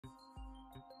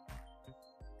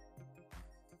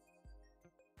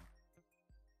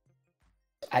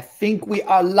I think we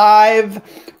are live.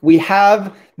 We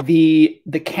have the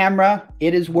camera.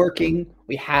 It is working.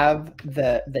 We have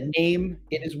the name.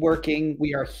 It is working.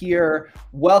 We are here.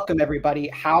 Welcome everybody.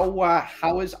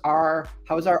 How is our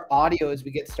audio as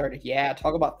we get started? Yeah,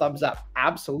 talk about thumbs up.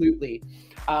 Absolutely.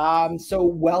 So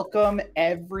welcome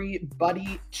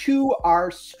everybody to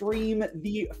our stream,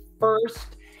 the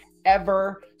first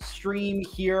ever stream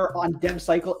here on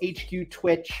DevCycle HQ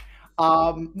Twitch.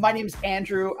 My name is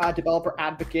Andrew, developer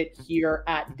advocate here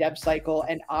at DevCycle,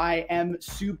 and I am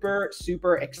super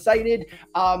excited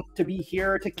to be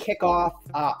here to kick off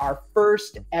our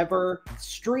first ever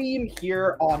stream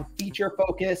here on Feature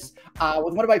Focus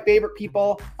with one of my favorite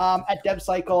people at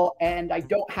DevCycle, and I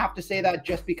don't have to say that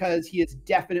just because he is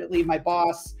definitely my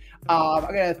boss. I'm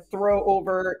gonna throw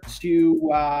over,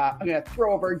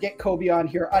 get Cobi on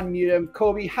here, unmute him.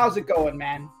 Cobi, how's it going,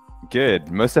 man?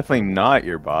 Good. Most definitely not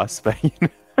your boss, but you know.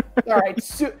 All right,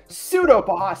 pseudo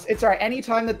boss. It's all right.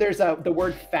 Anytime that there's the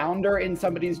word founder in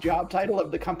somebody's job title of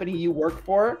the company you work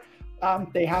for,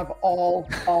 they have all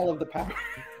of the power.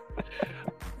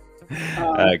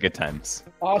 Good times.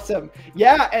 Awesome.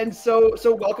 Yeah, and so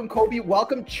welcome Cobi.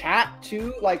 Welcome chat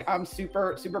too. Like I'm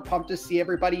super pumped to see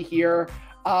everybody here.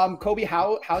 Cobi,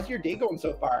 how's your day going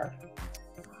so far?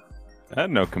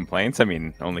 No complaints. I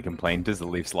mean, only complaint is the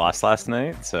Leafs lost last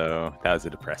night, so that was a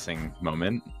depressing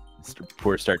moment.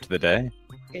 Poor start to the day.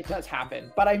 It does happen,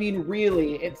 but I mean,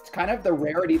 really, it's kind of the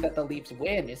rarity that the Leafs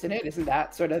win, isn't it? Isn't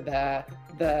that sort of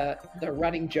the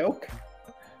running joke?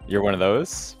 You're one of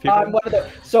those people? I'm one of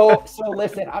those. So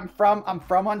listen, I'm from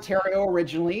Ontario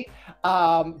originally,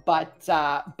 but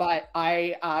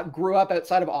I grew up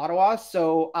outside of Ottawa,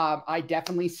 so I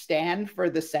definitely stand for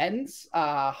the Sens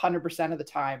 100% of the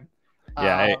time.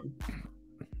 Yeah,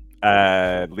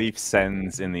 Leafs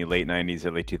Sens in the late 90s,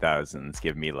 early 2000s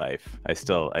give me life. I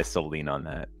still lean on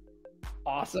that.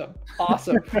 Awesome.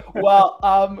 Well,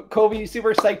 Cobi,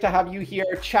 super psyched to have you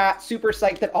here. Chat, super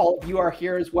psyched that all of you are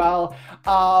here as well.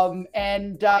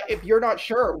 And if you're not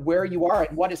sure where you are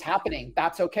and what is happening,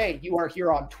 that's okay. You are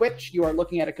here on Twitch. You are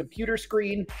looking at a computer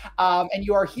screen, and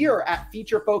you are here at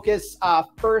Feature Focus,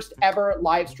 first ever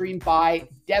live stream by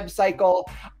DevCycle.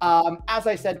 As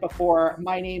I said before,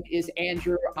 my name is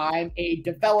Andrew. I'm a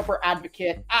developer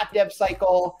advocate at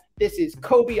DevCycle. This is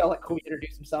Cobi. I'll let Cobi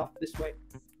introduce himself this way.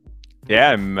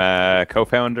 Yeah, I'm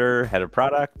co-founder, head of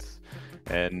product,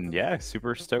 and yeah,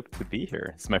 super stoked to be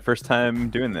here. It's my first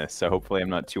time doing this, so hopefully I'm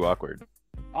not too awkward.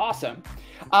 Awesome.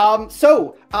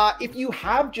 So if you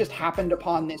have just happened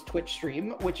upon this Twitch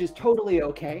stream, which is totally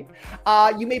okay,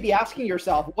 you may be asking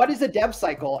yourself, what is a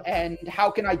DevCycle and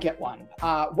how can I get one?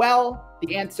 Well,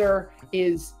 the answer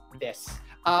is this.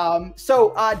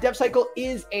 DevCycle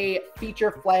is a feature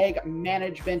flag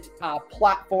management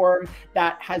platform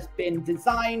that has been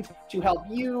designed to help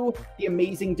you, the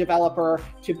amazing developer,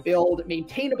 to build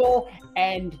maintainable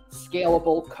and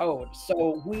scalable code.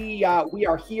 So we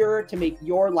are here to make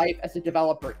your life as a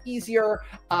developer easier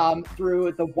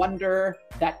through the wonder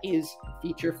that is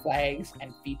feature flags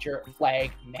and feature flag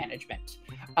management.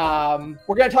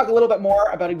 We're going to talk a little bit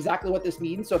more about exactly what this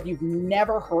means. So if you've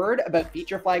never heard about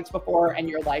feature flags before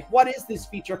and you're like, what is this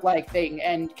feature flag thing?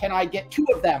 And can I get 2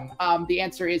 of them? The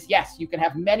answer is yes, you can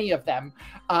have many of them.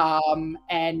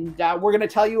 And we're going to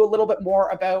tell you a little bit more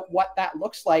about what that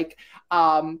looks like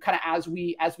kind of as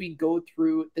we go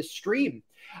through the stream.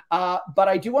 But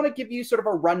I do want to give you sort of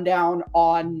a rundown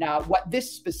on what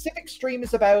this specific stream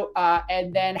is about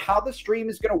and then how the stream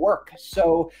is going to work.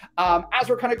 So as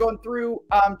we're kind of going through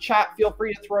chat, feel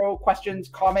free to throw questions,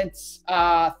 comments,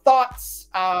 thoughts,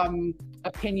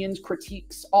 opinions,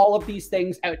 critiques, all of these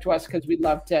things out to us because we'd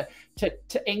love to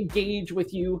engage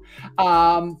with you.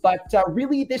 But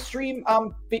really this stream,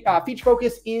 Feature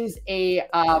Focus is a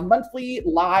monthly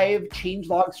live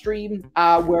changelog stream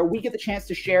where we get the chance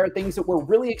to share things that we're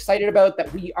really excited about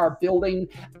that we are building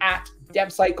at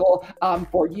DevCycle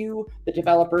for you, the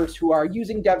developers who are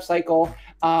using DevCycle.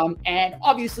 And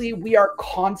obviously we are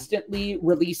constantly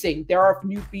releasing. There are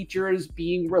new features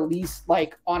being released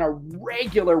like on a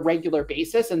regular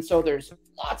basis. And so there's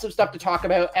lots of stuff to talk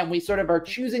about. And we sort of are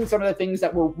choosing some of the things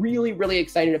that we're really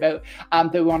excited about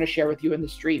that we want to share with you in the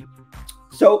stream.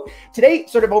 So today,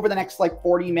 sort of over the next like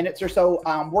 40 minutes or so,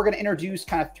 we're going to introduce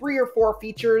kind of 3 or 4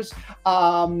 features,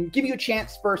 give you a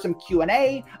chance for some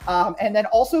Q&A, and then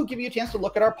also give you a chance to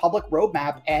look at our public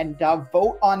roadmap and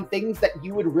vote on things that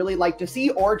you would really like to see,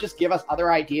 or just give us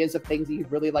other ideas of things that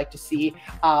you'd really like to see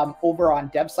over on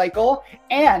DevCycle.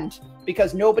 And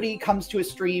because nobody comes to a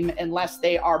stream unless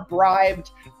they are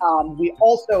bribed, we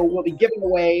also will be giving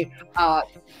away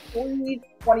 3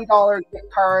 $20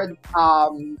 gift cards,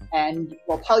 and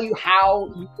we'll tell you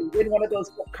how you can win one of those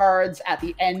gift cards at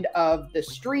the end of the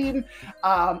stream.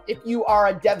 If you are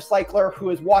a DevCycler who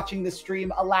is watching the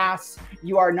stream, alas,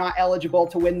 you are not eligible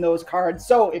to win those cards.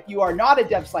 So if you are not a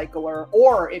DevCycler,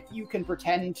 or if you can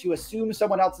pretend to assume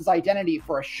someone else's identity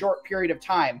for a short period of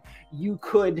time, you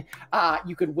could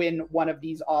win one of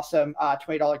these awesome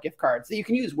 $20 gift cards that you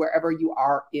can use wherever you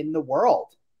are in the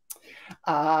world.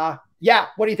 Yeah,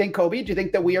 what do you think, Cobi? Do you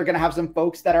think that we are going to have some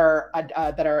folks that are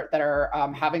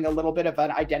having a little bit of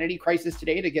an identity crisis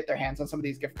today to get their hands on some of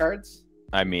these gift cards?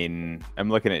 I mean, I'm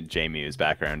looking at Jamie, whose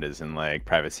background is in like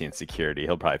privacy and security.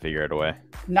 He'll probably figure it a way.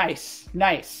 Nice,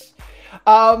 nice.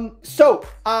 So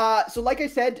like I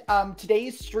said,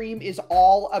 today's stream is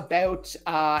all about,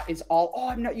 oh,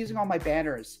 I'm not using all my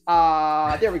banners.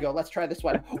 There we go. Let's try this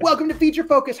one. Welcome to Feature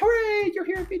Focus. Hooray. You're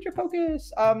here at Feature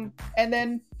Focus. And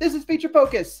then this is Feature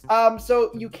Focus.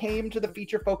 So you came to the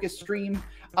Feature Focus stream.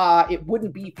 It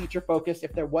wouldn't be Feature Focus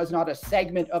if there was not a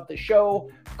segment of the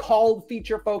show called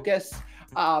Feature Focus.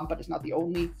 But it's not the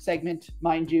only segment,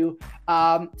 mind you.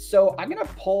 So I'm going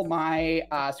to pull my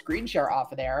screen share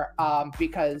off of there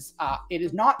because it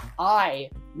is not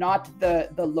the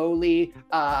lowly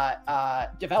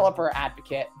developer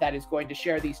advocate that is going to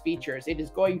share these features. It is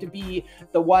going to be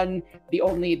the one, the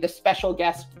only, the special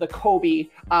guest, the Cobi,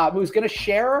 who's going to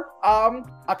share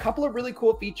a couple of really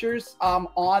cool features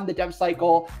on the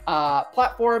DevCycle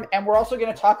platform. And we're also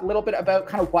going to talk a little bit about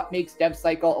kind of what makes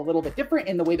DevCycle a little bit different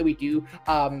in the way that we do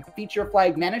feature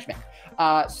flag management.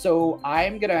 So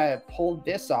I'm going to pull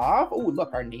this off. Oh,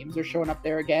 look, our names are showing up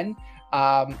there again.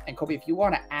 And Cobi, if you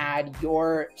want to add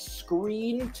your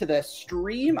screen to the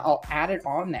stream, I'll add it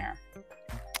on there.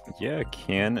 Yeah,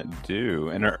 can do.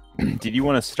 And did you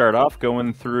want to start off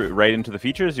going through right into the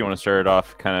features? You want to start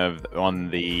off kind of on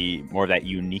the more of that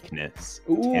uniqueness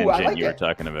tangent I like you were it.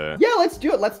 talking about? Yeah, let's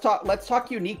do it. Let's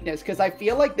talk uniqueness, because I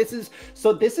feel like this is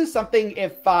something,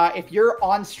 if you're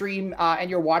on stream and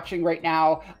you're watching right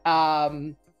now,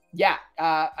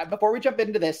 before we jump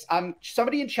into this,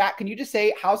 somebody in chat, can you just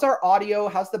say, how's our audio?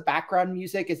 How's the background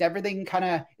music? Is everything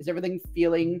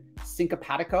feeling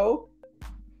syncopatico?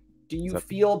 Do you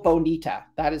feel bonita?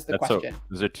 That is the question.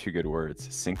 Those are two good words.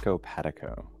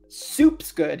 Syncopatico.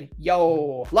 Soup's good.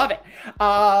 Yo, love it.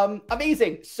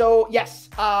 Amazing. So yes.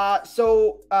 Now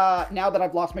that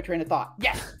I've lost my train of thought.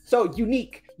 Yes. So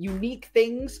unique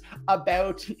things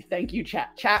about, thank you,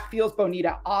 chat. Chat feels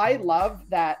bonita. I love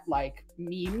that, like,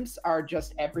 memes are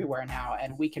just everywhere now,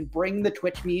 and we can bring the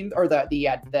Twitch memes or the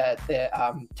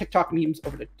TikTok memes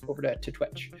over to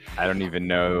Twitch. I don't even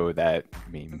know that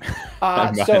meme.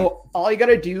 So all you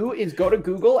gotta do is go to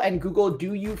Google and Google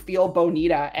 "Do you feel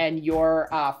bonita?" and your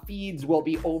feeds will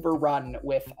be overrun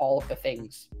with all of the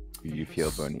things. Do you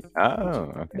feel bonita?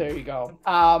 Oh, okay. There you go.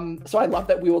 So I love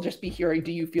that we will just be hearing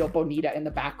 "Do you feel bonita?" in the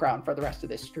background for the rest of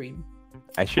this stream.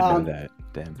 I should know that.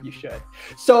 Damn. You should.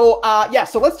 So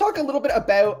so let's talk a little bit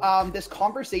about this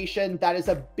conversation that is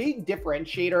a big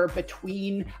differentiator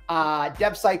between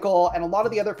DevCycle and a lot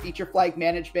of the other feature flag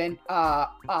management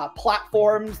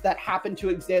platforms that happen to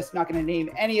exist. Not going to name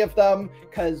any of them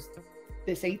because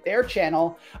this ain't their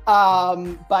channel.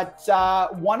 But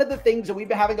one of the things that we've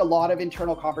been having a lot of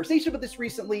internal conversation with this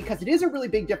recently, because it is a really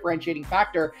big differentiating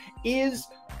factor, is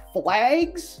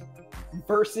flags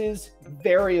versus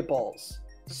variables.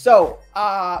 So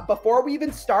before we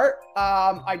even start,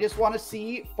 I just want to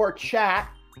see for chat,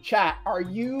 are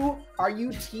you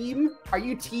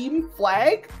team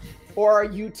flag or are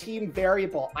you team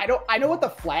variable? I know what the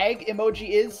flag emoji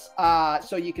is,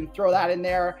 so you can throw that in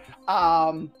there.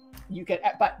 You can,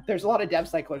 but there's a lot of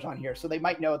DevCyclers on here, so they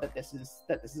might know that this is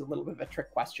a little bit of a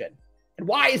trick question. And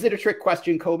why is it a trick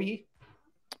question, Cobi?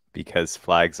 Because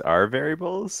flags are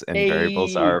variables and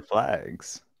variables are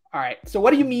flags. All right. So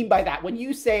what do you mean by that? When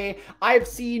you say I've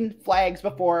seen flags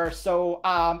before, so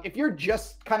if you're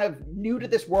just kind of new to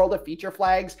this world of feature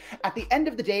flags, at the end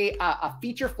of the day, a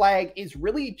feature flag is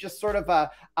really just sort of a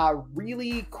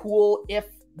really cool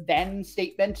if-then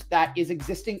statement that is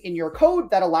existing in your code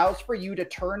that allows for you to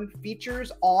turn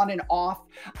features on and off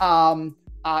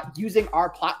using our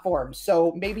platform.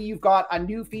 So maybe you've got a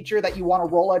new feature that you want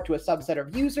to roll out to a subset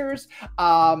of users.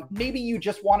 Maybe you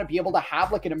just want to be able to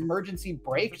have like an emergency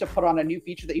break to put on a new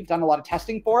feature that you've done a lot of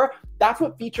testing for. That's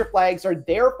what feature flags are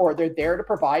there for. They're there to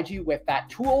provide you with that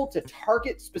tool to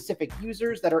target specific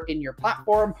users that are in your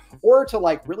platform, or to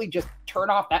like really just turn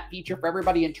off that feature for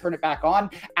everybody and turn it back on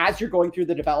as you're going through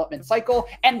the development cycle,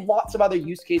 and lots of other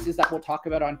use cases that we'll talk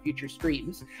about on future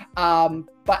streams.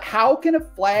 But how can a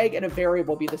flag and a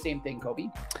variable be the same thing, Cobi?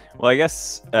 Well, I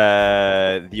guess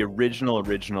the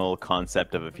original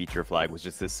concept of a feature flag was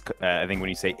just this, I think when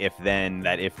you say if then,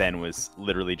 that if then was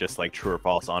literally just like true or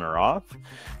false, on or off.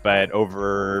 But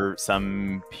over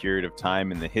some period of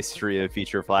time in the history of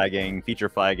feature flagging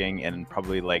and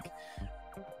probably like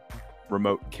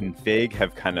remote config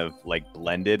have kind of like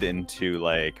blended into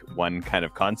like one kind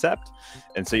of concept.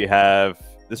 And so you have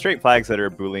the straight flags that are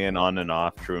Boolean on and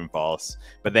off, true and false,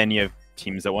 but then you have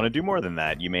teams that want to do more than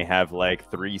that. You may have like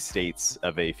 3 states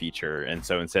of a feature, and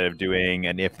so instead of doing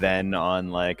an if then on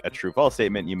like a true false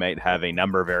statement, you might have a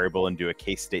number variable and do a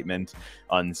case statement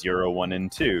on 0, 1,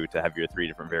 and 2 to have your 3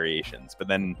 different variations. But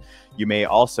then you may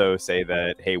also say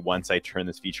that, hey, once I turn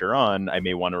this feature on, I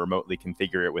may want to remotely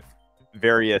configure it with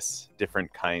various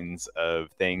different kinds of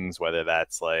things, whether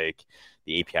that's like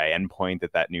the API endpoint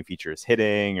that new feature is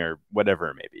hitting or whatever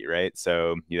it may be, right?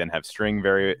 So you then have string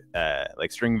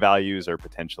values or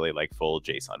potentially like full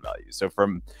JSON values. So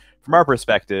from our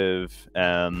perspective,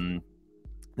 there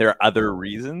are other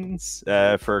reasons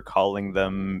for calling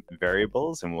them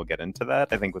variables, and we'll get into that,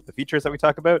 I think, with the features that we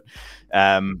talk about.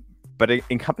 But it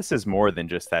encompasses more than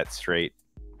just that straight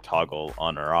toggle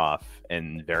on or off,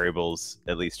 and variables,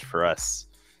 at least for us,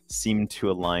 seem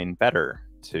to align better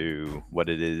to what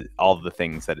it is, all the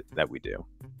things that we do.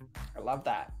 I love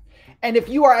that. And if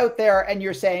you are out there and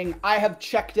you're saying, I have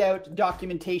checked out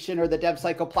documentation or the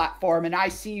DevCycle platform and I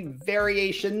see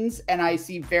variations and I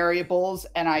see variables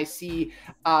and I see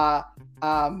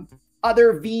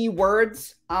other V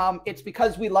words, it's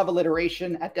because we love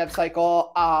alliteration at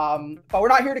DevCycle. But we're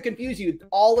not here to confuse you.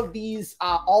 All of these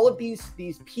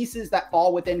pieces that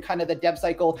fall within kind of the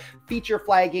DevCycle feature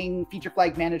flag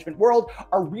management world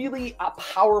are really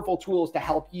powerful tools to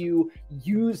help you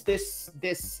use this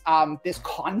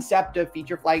concept of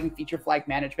feature flag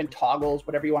management, toggles,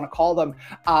 whatever you want to call them,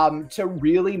 to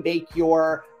really make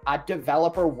your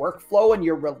developer workflow and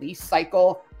your release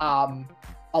cycle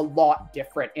a lot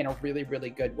different in a really, really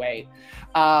good way.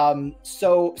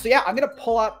 So yeah, I'm gonna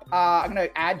pull up, I'm gonna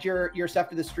add your stuff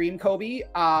to the stream, Cobi,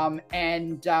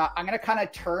 and I'm gonna kind of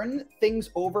turn things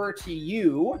over to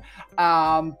you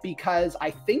because I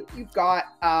think you've got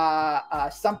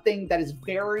something that is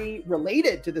very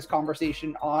related to this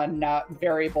conversation on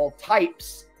variable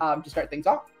types to start things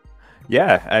off.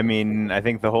 Yeah, I mean, I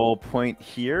think the whole point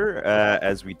here,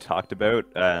 as we talked about,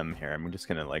 here, I'm just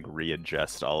going to like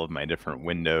readjust all of my different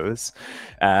windows.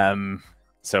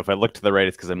 So if I look to the right,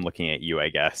 it's because I'm looking at you, I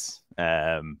guess.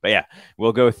 But yeah,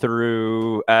 we'll go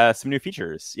through some new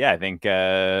features. Yeah, I think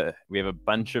we have a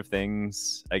bunch of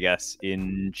things, I guess,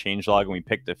 in Changelog, and we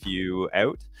picked a few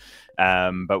out.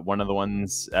 But one of the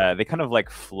ones, they kind of like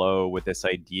flow with this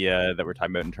idea that we're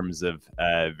talking about in terms of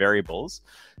variables.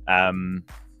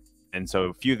 And so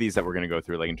a few of these that we're going to go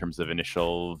through, like in terms of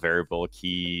initial variable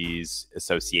keys,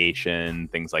 association,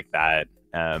 things like that.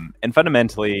 And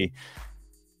fundamentally,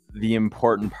 the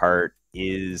important part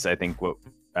is, I think, what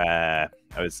I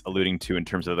was alluding to in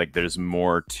terms of like there's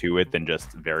more to it than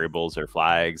just variables or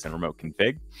flags and remote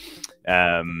config.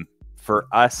 For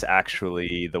us,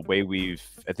 actually, the way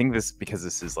I think this, because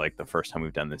this is like the first time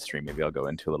we've done this stream, maybe I'll go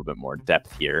into a little bit more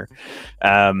depth here.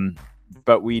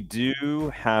 But we do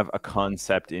have a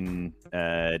concept in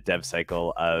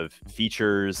DevCycle of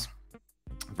features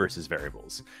versus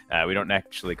variables. We don't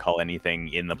actually call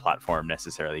anything in the platform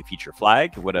necessarily feature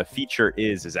flag. What a feature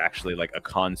is actually like a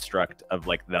construct of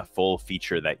like the full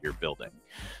feature that you're building.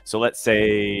 So let's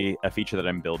say a feature that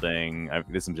I'm building,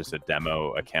 this is just a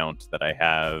demo account that I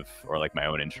have, or like my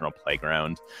own internal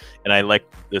playground. And I like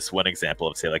this one example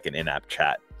of, say, like an in-app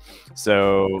chat.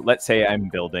 So let's say I'm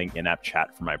building in-app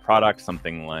chat for my product,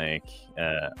 something like,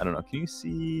 I don't know, can you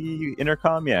see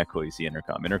Intercom? Yeah, cool, you see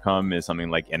Intercom. Intercom is something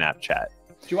like in-app chat.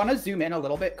 Do you want to zoom in a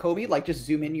little bit, Cobi? Like just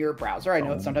zoom in your browser. I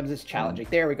know sometimes it's challenging.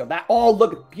 There we go. That, oh,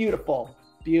 look, beautiful,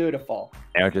 beautiful.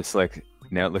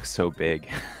 Now it looks so big.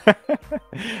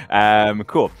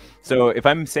 Cool. So if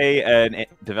I'm, say, a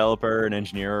developer, an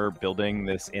engineer building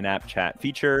this in-app chat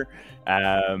feature,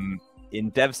 in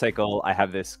DevCycle, I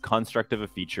have this construct of a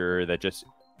feature that just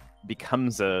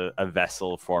becomes a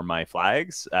vessel for my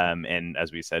flags. And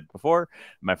as we said before,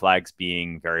 my flags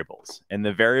being variables. And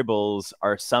the variables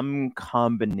are some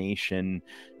combination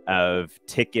of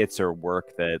tickets or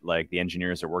work that like the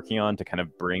engineers are working on to kind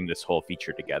of bring this whole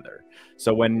feature together.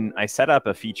 So when I set up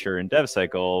a feature in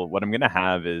DevCycle, what I'm going to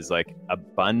have is like a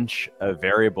bunch of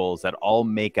variables that all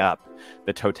make up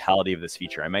the totality of this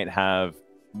feature. I might have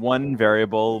one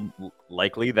variable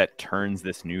likely that turns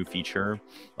this new feature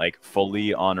like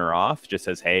fully on or off, just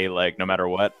says, hey, like no matter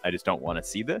what, I just don't want to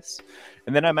see this.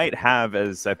 And then I might have,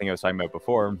 as I think I was talking about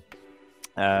before,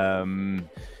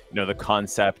 the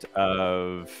concept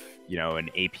of, an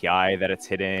API that it's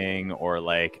hitting, or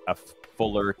like a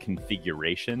fuller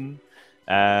configuration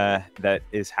that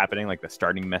is happening, like the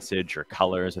starting message or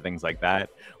colors or things like that.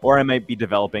 Or I might be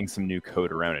developing some new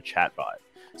code around a chatbot.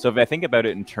 So if I think about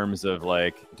it in terms of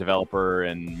like developer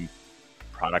and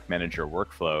product manager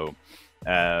workflow,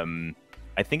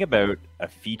 I think about a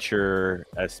feature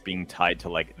as being tied to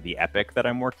like the epic that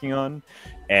I'm working on,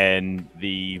 and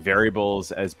the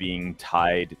variables as being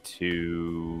tied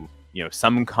to,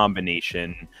 some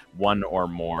combination, one or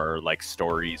more like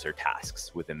stories or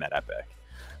tasks within that epic.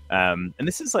 And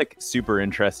this is like super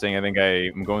interesting. I think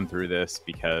I'm going through this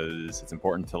because it's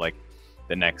important to like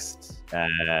the next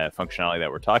functionality that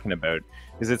we're talking about,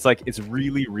 because it's like it's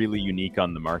really, really unique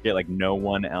on the market. Like no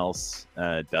one else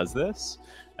does this.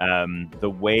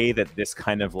 The way that this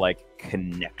kind of like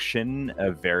connection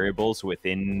of variables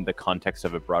within the context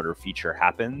of a broader feature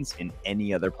happens in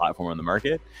any other platform on the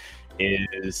market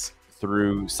is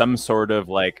through some sort of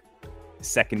like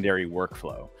secondary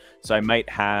workflow. So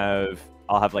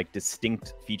I'll have like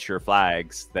distinct feature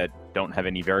flags that don't have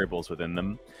any variables within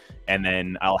them. And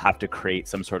then I'll have to create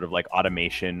some sort of like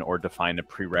automation or define a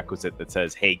prerequisite that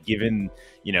says, hey, given,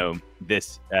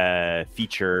 this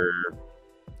feature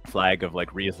flag of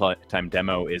like real-time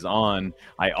demo is on,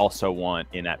 I also want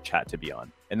in-app chat to be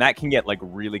on. And that can get like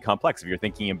really complex if you're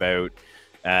thinking about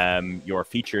your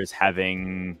features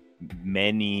having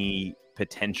many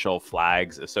potential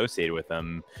flags associated with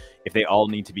them. If they all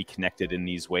need to be connected in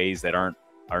these ways that are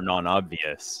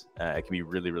non-obvious, it can be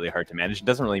really, really hard to manage. It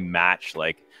doesn't really match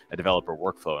like a developer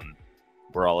workflow, and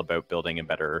we're all about building a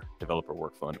better developer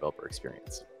workflow and developer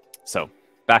experience. So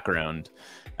background.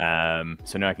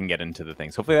 So now I can get into the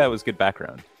things. Hopefully that was good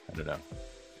background. I don't know.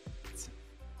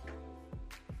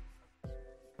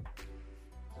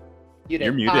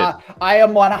 You're muted. I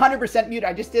am 100% muted.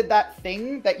 I just did that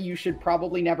thing that you should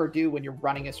probably never do when you're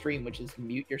running a stream, which is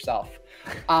mute yourself.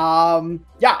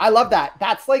 Yeah, I love that.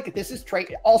 That's like, this is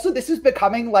also, this is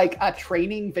becoming like a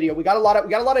training video. We got a lot of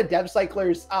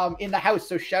DevCyclers in the house.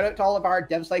 So shout out to all of our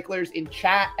DevCyclers in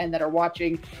chat and that are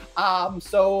watching.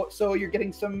 So you're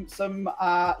getting some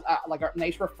like a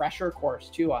nice refresher course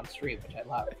too on stream, which I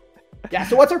love. Yeah.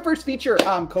 So what's our first feature,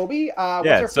 Cobi? What's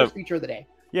our first feature of the day?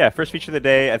 Yeah, first feature of the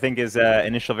day, I think, is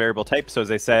initial variable type. So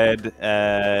as I said,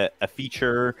 a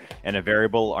feature and a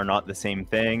variable are not the same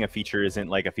thing. A feature isn't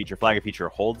like a feature flag. A feature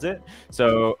holds it.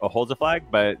 So it holds a flag.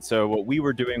 But so what we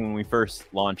were doing when we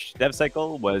first launched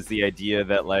DevCycle was the idea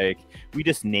that like we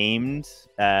just named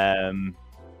the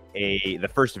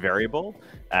first variable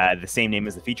the same name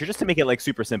as the feature, just to make it like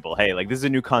super simple. Hey, like this is a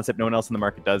new concept, no one else in the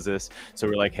market does this, so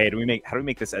we're like, hey, how do we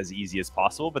make this as easy as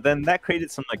possible? But then that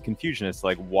created some like confusion. It's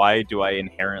like, why do I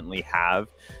inherently have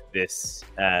this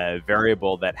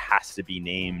variable that has to be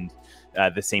named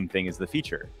the same thing as the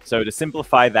feature? So to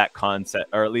simplify that concept,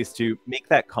 or at least to make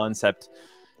that concept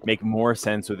make more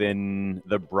sense within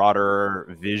the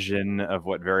broader vision of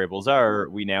what variables are,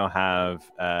 we now have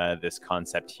this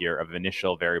concept here of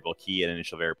initial variable key and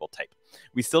initial variable type.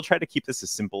 We still try to keep this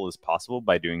as simple as possible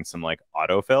by doing some like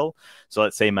autofill. So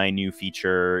let's say my new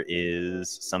feature is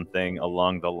something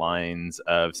along the lines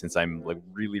of, since I'm like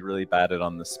really, really bad at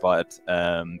on the spot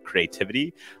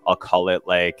creativity, I'll call it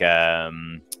like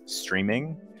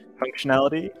streaming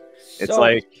functionality. It's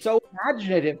so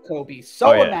imaginative, Cobi.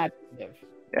 So imaginative.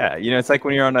 Yeah, it's like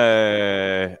when you're on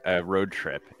a road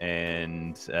trip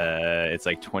and it's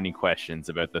like 20 questions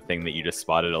about the thing that you just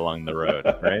spotted along the road,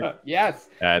 right? Yes.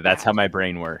 That's how my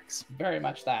brain works. Very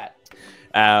much that.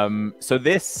 So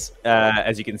this,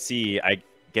 as you can see, I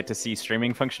get to see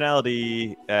streaming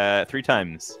functionality 3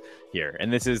 times here.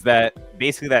 And this is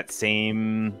basically that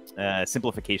same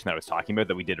simplification that I was talking about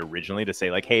that we did originally, to say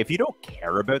like, hey, if you don't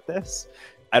care about this,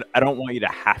 I don't want you to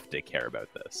have to care about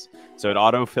this. So it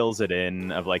auto fills it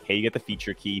in of like, hey, you get the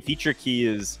feature key. Feature key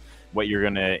is what you're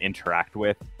going to interact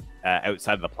with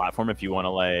outside of the platform. If you want to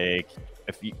like,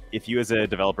 if you as a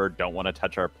developer don't want to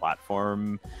touch our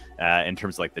platform in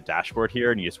terms of like the dashboard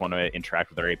here, and you just want to interact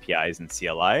with our APIs and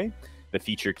CLI, the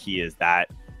feature key is that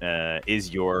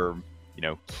is your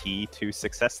key to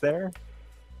success there.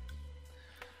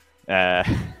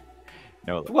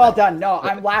 No, well done. No,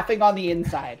 I'm laughing on the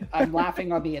inside. I'm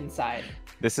laughing on the inside.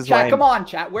 This is chat. Come on,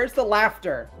 chat. Where's the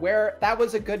laughter? That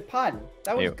was a good pun.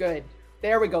 That was good.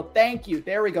 There we go. Thank you.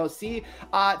 There we go. See,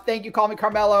 thank you. Call me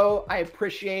Carmelo. I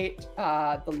appreciate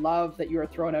the love that you are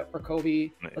throwing out for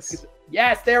Cobi. Nice.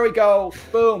 Yes, there we go.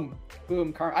 Boom.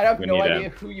 Boom. I have no Bonita. idea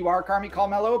who you are, Carmi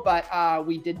Carmelo, but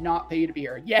we did not pay you to be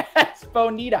here. Yes,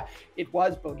 Bonita. It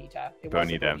was Bonita. It was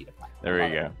Bonita. Bonita. There we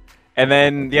go. And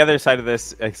then the other side of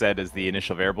this, like I said, is the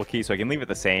initial variable key. So I can leave it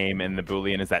the same, and the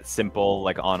Boolean is that simple,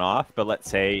 like on-off. But let's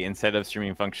say instead of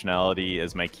streaming functionality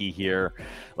as my key here,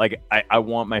 like I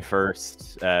want my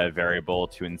first variable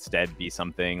to instead be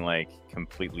something like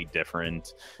completely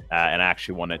different. And I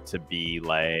actually want it to be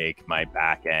like my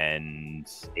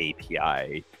backend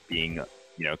API being,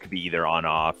 you know, it could be either on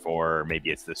off, or maybe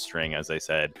it's the string, as I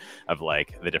said, of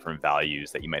like the different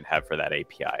values that you might have for that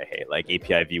API. Hey, like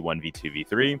API v1, v2,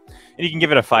 v3, and you can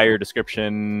give it a fire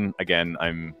description. Again,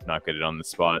 I'm not good at on the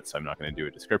spot, so I'm not going to do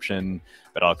a description,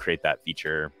 but I'll create that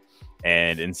feature.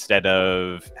 And instead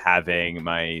of having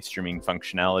my streaming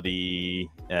functionality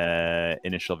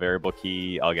initial variable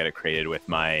key, I'll get it created with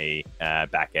my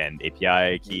backend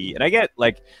API key. And I get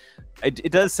like,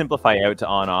 it does simplify out to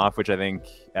on off, which I think,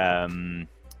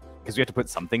 because we have to put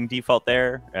something default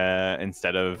there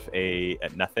instead of a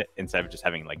nothing, instead of just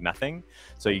having like nothing.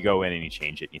 So you go in and you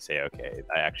change it and you say, okay,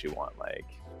 I actually want like,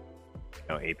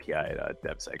 you know,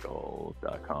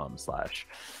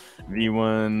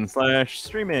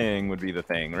 api.devcycle.com/v1/streaming would be the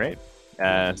thing, right?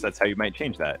 So that's how you might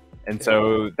change that. And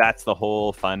so that's the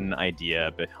whole fun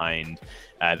idea behind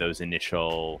those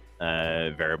initial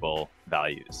variable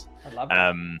values. I love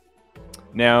that.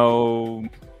 Now,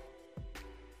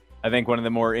 I think one of the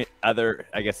more other,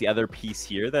 I guess the other piece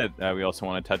here that we also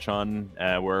want to touch on,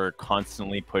 we're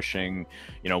constantly pushing,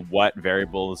 you know, what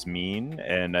variables mean.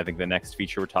 And I think the next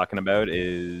feature we're talking about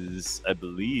is, I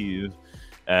believe,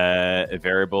 a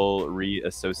variable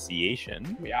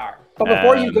reassociation. We are. But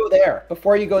before you go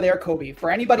there, Cobi, for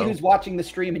anybody who's watching the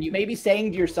stream and you may be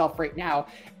saying to yourself right now,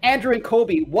 Andrew and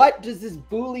Cobi, what does this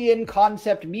Boolean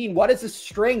concept mean? What is a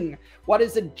string? What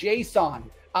is a JSON?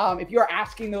 If you're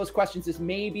asking those questions, this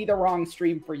may be the wrong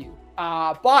stream for you.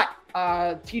 But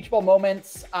teachable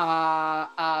moments,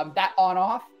 that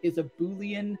on-off is a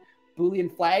Boolean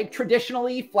flag.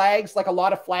 Traditionally, flags, like a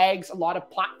lot of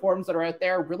platforms that are out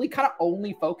there, really kind of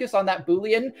only focus on that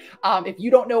Boolean. If you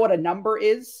don't know what a number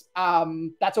is,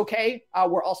 that's okay.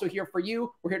 We're also here for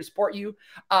you. We're here to support you.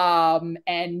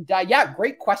 Yeah,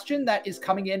 great question that is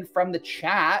coming in from the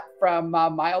chat from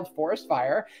Mild Forest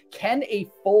Fire. Can a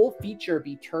full feature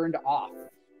be turned off?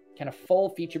 Can a full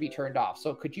feature be turned off?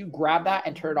 So could you grab that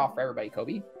and turn it off for everybody,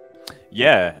 Cobi?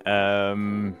 Yeah,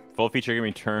 full feature can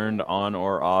be turned on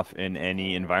or off in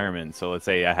any environment. So let's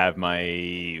say I have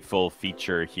my full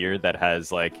feature here that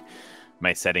has like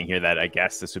my setting here that I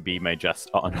guess this would be my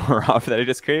just on or off that I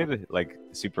just created. Like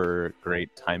super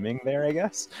great timing there, I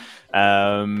guess.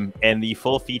 And the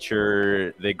full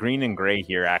feature, the green and gray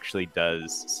here actually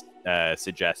does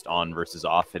suggest on versus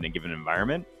off in a given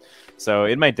environment. So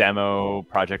in my demo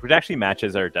project, which actually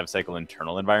matches our DevCycle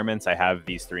internal environments, I have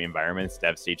these three environments,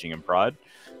 dev, staging, and prod.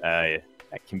 That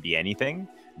can be anything,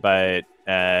 but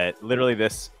literally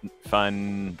this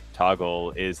fun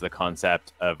toggle is the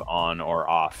concept of on or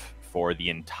off for the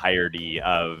entirety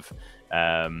of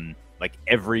like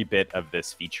every bit of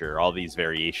this feature, all these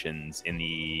variations in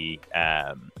the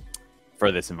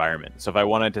for this environment. So if I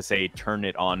wanted to say turn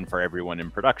it on for everyone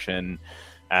in production,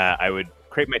 I would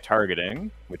create my targeting,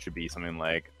 which would be something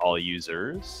like all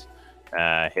users,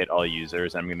 hit all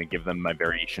users. I'm going to give them my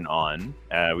variation on.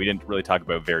 We didn't really talk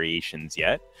about variations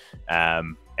yet.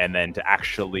 And then to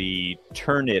actually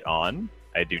turn it on,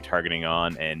 I do targeting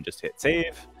on and just hit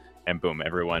save, and boom,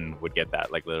 everyone would get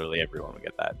that. Like literally everyone would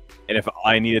get that. And if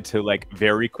I needed to like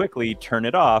very quickly turn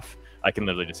it off, I can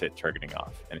literally just hit targeting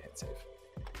off and hit save.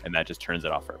 And that just turns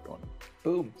it off for everyone.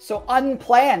 Boom. So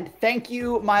unplanned. Thank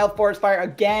you, Mild Forest Fire.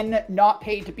 Again, not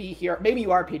paid to be here. Maybe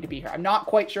you are paid to be here. I'm not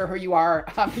quite sure who you are.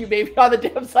 You may be on the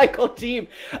DevCycle team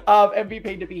and be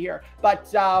paid to be here. But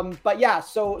yeah,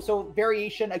 so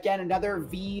variation, again, another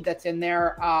V that's in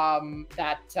there yeah,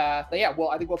 well,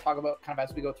 I think we'll talk about kind of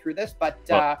as we go through this. But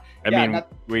well, I mean,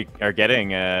 we are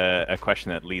getting a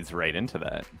question that leads right into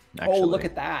that. Actually. Oh, look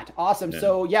at that. Awesome. Yeah.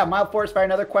 So yeah, Mild Forest Fire,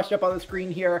 another question up on the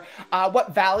screen here.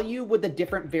 What value would the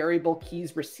different variable keys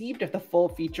received if the full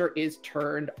feature is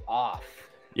turned off?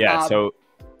 Yeah, so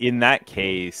in that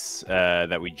case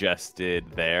that we just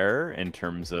did there, in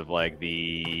terms of like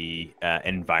the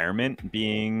environment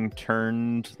being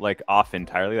turned like off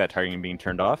entirely, that targeting being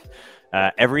turned off,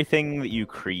 everything that you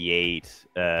create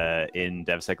in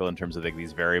DevCycle in terms of like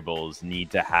these variables need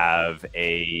to have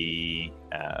a,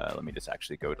 let me just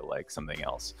actually go to like something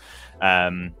else.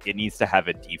 It needs to have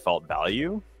a default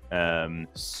value.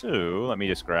 So let me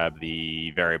just grab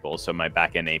the variable. So my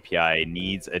backend API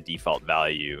needs a default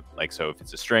value. Like, so if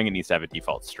it's a string, it needs to have a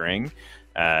default string.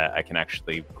 I can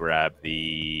actually grab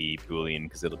the Boolean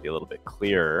because it'll be a little bit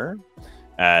clearer.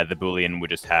 The Boolean would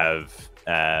just have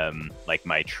like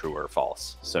my true or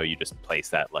false. So you just place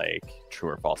that like true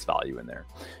or false value in there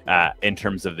in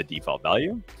terms of the default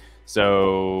value.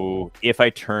 So if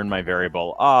I turn my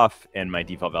variable off and my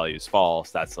default value is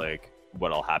false, that's like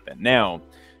what'll happen. Now,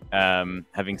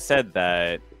 having said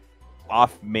that,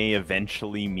 off may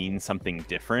eventually mean something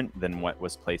different than what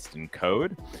was placed in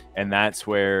code, and that's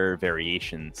where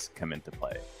variations come into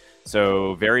play.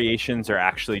 So variations are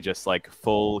actually just like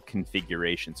full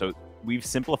configuration. So we've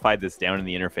simplified this down in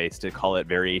the interface to call it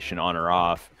variation on or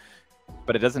off,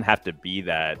 but it doesn't have to be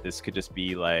that. This could just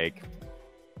be like,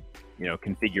 you know,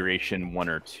 configuration 1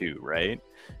 or 2, right?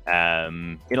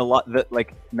 In a lot,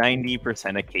 like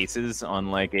 90% of cases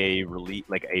on like a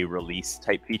release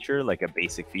type feature, like a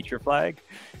basic feature flag,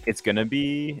 it's going to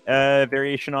be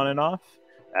variation on and off.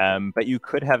 But you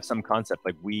could have some concept,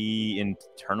 like we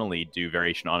internally do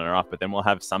variation on and off, but then we'll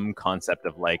have some concept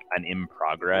of like an in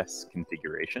progress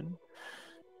configuration.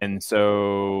 And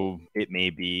so it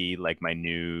may be like my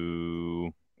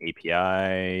new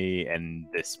API, and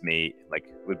this may like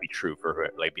would be true for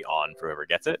like be on for whoever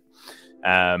gets it.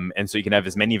 And so you can have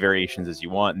as many variations as you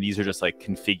want. And these are just like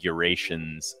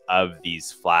configurations of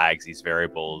these flags, these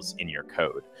variables in your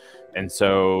code. And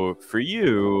so for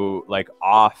you, like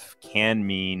off can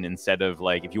mean, instead of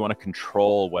like, if you want to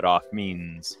control what off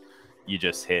means, you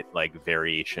just hit like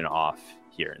variation off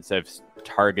here. Instead of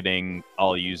targeting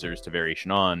all users to variation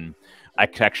on, I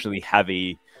could actually have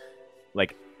a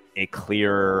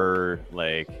clearer,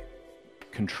 like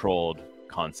controlled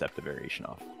concept of variation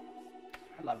off.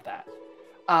 I love that.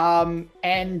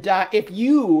 And if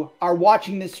you are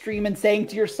watching this stream and saying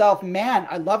to yourself, man,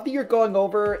 I love that you're going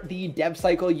over the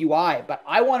DevCycle UI, but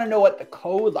I want to know what the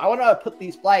code, I want to put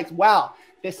these flags. Well,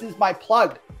 this is my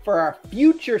plug for our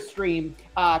future stream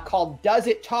called Does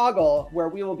It Toggle, where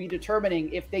we will be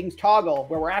determining if things toggle,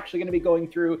 where we're actually going to be going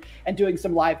through and doing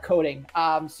some live coding.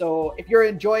 So if you're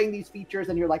enjoying these features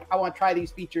and you're like, I want to try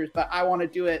these features, but I want to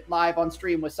do it live on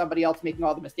stream with somebody else making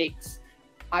all the mistakes,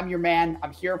 I'm your man.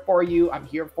 I'm here for you. I'm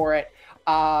here for it.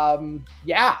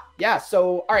 Yeah.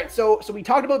 So, all right. So we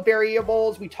talked about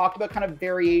variables. We talked about kind of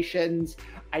variations.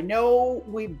 I know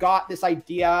we've got this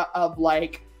idea of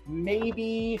like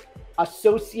maybe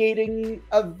associating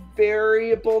a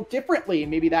variable differently.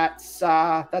 Maybe that's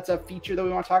a feature that we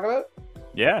want to talk about.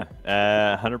 Yeah,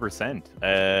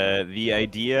 100%. The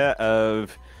idea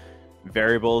of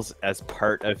variables as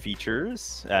part of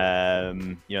features,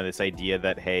 this idea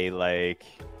that, hey, like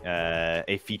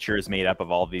a feature is made up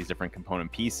of all these different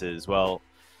component pieces. Well,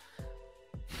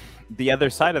 the other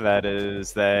side of that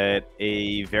is that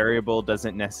a variable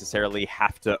doesn't necessarily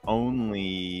have to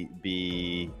only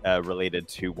be related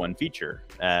to one feature.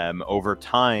 Over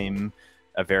time,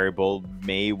 a variable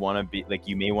may want to be like,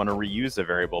 you may want to reuse a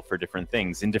variable for different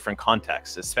things in different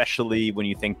contexts, especially when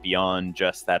you think beyond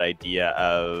just that idea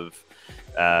of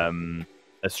a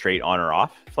straight on or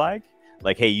off flag.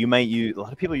 Like, hey, you might use, a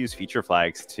lot of people use feature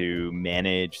flags to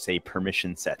manage, say,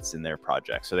 permission sets in their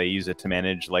project. So they use it to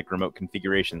manage like remote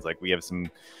configurations. Like we have some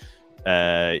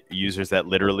users that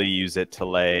literally use it to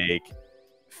like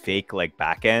fake like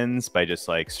backends by just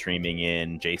like streaming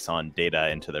in JSON data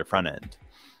into their front end.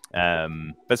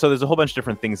 But so there's a whole bunch of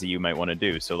different things that you might want to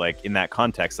do. So like in that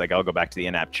context, like I'll go back to the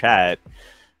in-app chat.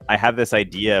 I have this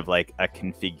idea of like a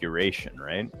configuration,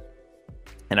 right?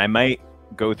 And I might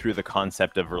go through the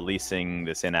concept of releasing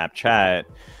this in-app chat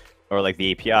or like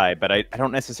the API, but I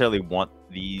don't necessarily want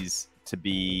these to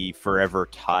be forever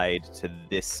tied to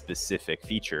this specific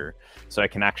feature. So I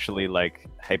can actually like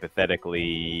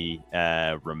hypothetically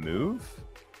remove,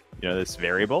 this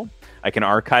variable. I can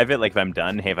archive it. Like if I'm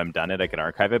done, hey, if I'm done it, I can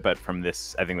archive it. But from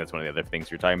this, I think that's one of the other things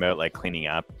you're talking about, like cleaning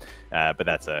up. But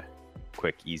that's a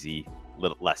quick, easy,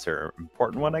 little lesser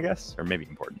important one, I guess, or maybe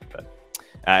important. But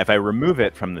if I remove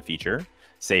it from the feature,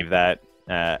 save that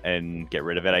and get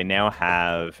rid of it, I now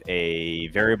have a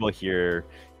variable here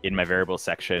in my variable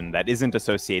section that isn't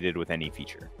associated with any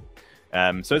feature.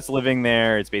 So it's living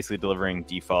there. It's basically delivering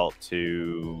default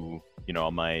to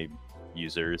all my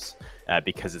users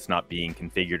because it's not being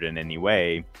configured in any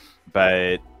way.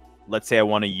 But let's say I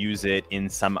want to use it in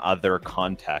some other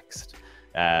context,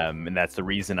 and that's the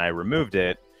reason I removed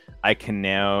it. I can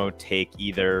now take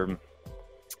either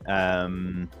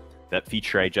that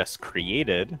feature I just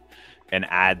created and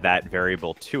add that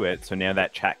variable to it. So now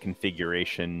that chat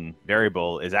configuration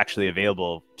variable is actually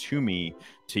available to me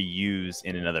to use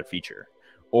in another feature.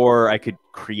 or I could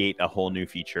create a whole new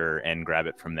feature and grab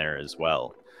it from there as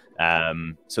well.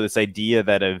 So this idea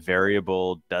that a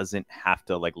variable doesn't have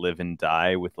to like live and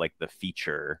die with like the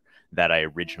feature that I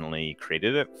originally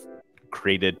created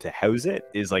to house it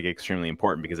is like extremely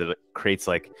important, because it creates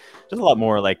like just a lot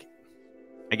more like,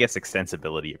 I guess,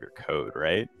 extensibility of your code,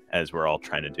 right? As we're all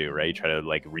trying to do, right? You try to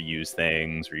like reuse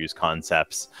things, reuse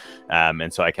concepts.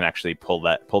 And so I can actually pull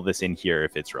this in here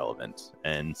if it's relevant.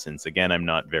 And since again, I'm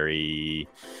not very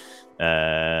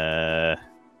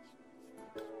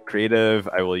creative,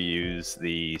 I will use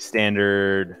the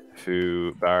standard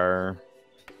foo bar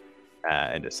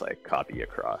and just like copy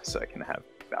across so I can have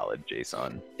valid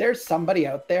JSON. There's somebody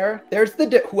out there. There's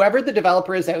whoever the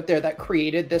developer is out there that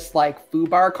created this like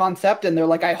foobar concept, and they're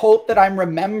like, I hope that I'm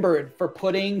remembered for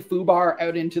putting foobar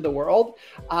out into the world.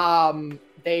 You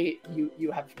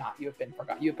have not. You have been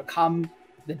forgotten. You have become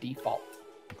the default.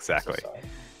 Exactly. So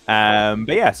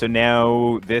but yeah, so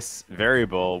now this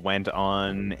variable went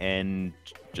on and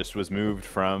just was moved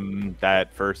from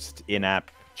that first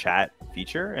in-app chat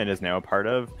feature and is now a part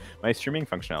of my streaming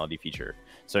functionality feature.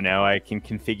 So now I can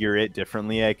configure it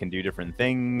differently. I can do different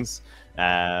things,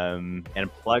 and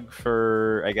plug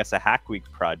for, I guess, a Hack Week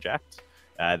project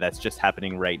that's just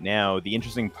happening right now. The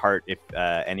interesting part, if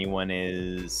anyone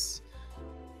is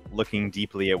looking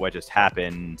deeply at what just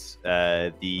happened,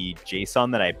 the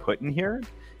JSON that I put in here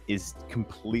is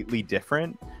completely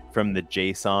different from the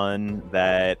JSON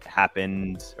that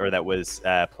happened or that was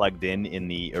plugged in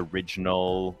the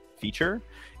original feature.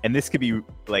 And this could be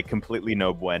like completely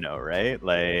no bueno, right?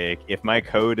 Like if my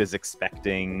code is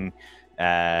expecting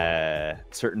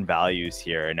certain values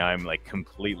here, and now I'm like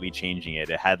completely changing it.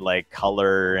 It had like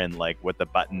color and like what the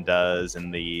button does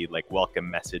and the like welcome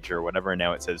message or whatever.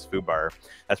 Now it says foobar.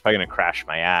 That's probably gonna crash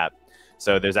my app.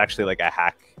 So there's actually like a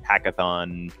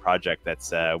hackathon project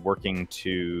that's working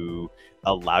to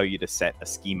allow you to set a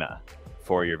schema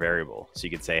for your variable. So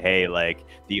you could say, hey, like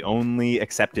the only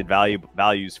accepted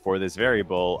values for this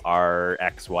variable are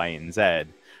X, Y, and Z,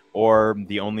 or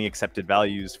the only accepted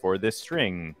values for this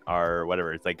string are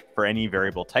whatever. It's like for any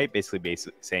variable type, basically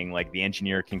saying like the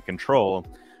engineer can control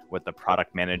what the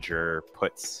product manager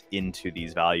puts into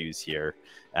these values here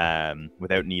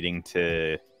without needing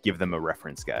to give them a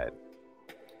reference guide.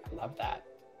 I love that.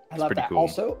 I It's love pretty that. cool.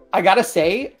 Also, I gotta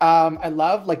say, I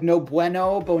love like no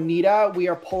bueno, bonita. We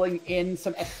are pulling in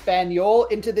some Espanol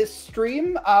into this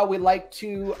stream. We like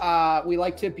to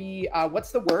be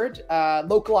what's the word?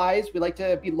 Localized. We like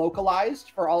to be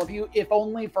localized for all of you, if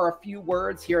only for a few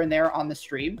words here and there on the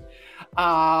stream.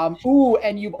 Ooh,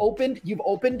 and you've opened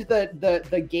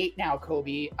the gate now,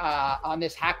 Cobi, on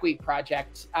this Hack Week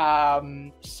project.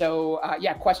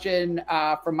 Yeah, question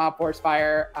from Mob Forest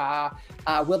Fire.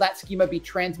 Will that schema be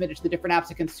transmitted to the different apps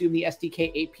that consume the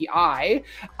SDK API?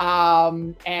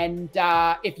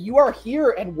 If you are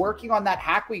here and working on that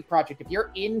Hack Week project, if you're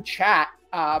in chat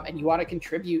and you want to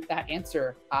contribute that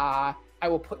answer, I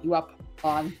will put you up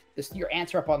on your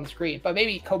answer up on the screen. But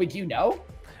maybe, Cobi, do you know?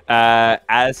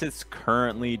 As it's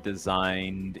currently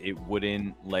designed, it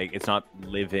wouldn't it's not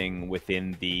living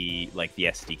within the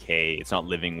SDK. It's not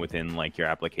living within like your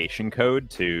application code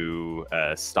to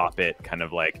stop it kind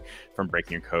of like from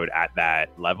breaking your code at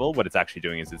that level. What it's actually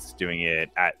doing is it's doing it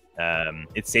at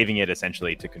it's saving it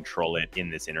essentially to control it in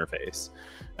this interface.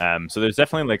 So there's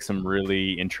definitely like some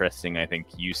really interesting, I think,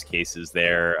 use cases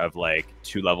there of like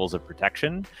 2 levels of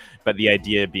protection. But the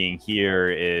idea being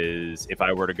here is if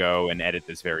I were to go and edit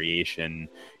this variation,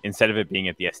 instead of it being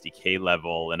at the SDK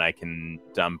level and I can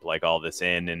dump like all this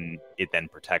in and it then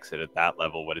protects it at that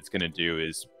level, what it's going to do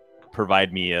is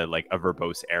provide me a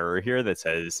verbose error here that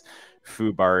says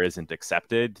foobar isn't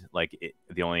accepted.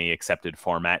 The only accepted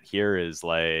format here is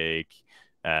like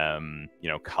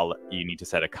color. You need to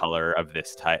set a color of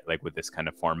this type, like with this kind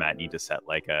of format. You need to set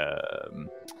like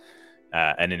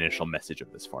an initial message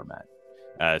of this format.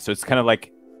 So it's kind of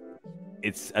like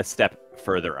it's a step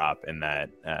further up in that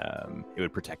it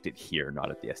would protect it here, not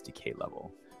at the SDK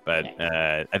level. But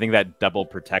I think that double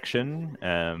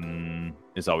protection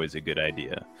is always a good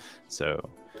idea. So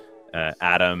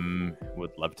Adam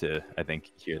would love to, I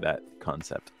think, hear that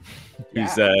concept.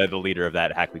 Who's the leader of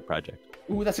that Hack Week project?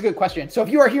 Ooh, that's a good question. So if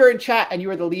you are here in chat and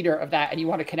you are the leader of that and you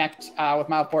want to connect with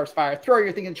Mild Forest Fire, throw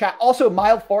your thing in the chat. Also,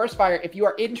 Mild Forest Fire, if you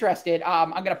are interested,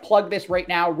 I'm going to plug this right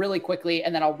now really quickly,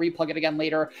 and then I'll replug it again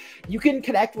later. You can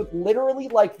connect with literally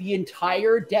like the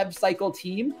entire DevCycle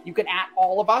team. You can at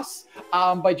all of us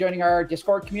by joining our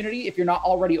Discord community if you're not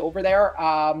already over there.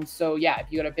 So yeah, if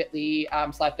you go to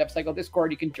bit.ly/DevCycle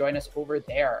Discord, you can join us over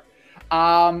there.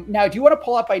 Now, do you want to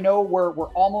pull up? I know we're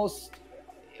almost...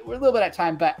 we're a little bit at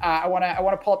time, but I want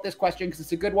to pull up this question because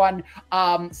it's a good one.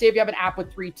 Say if you have an app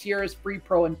with 3 tiers, free,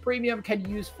 pro, and premium, can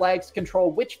you use flags to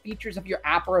control which features of your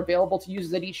app are available to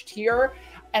use at each tier?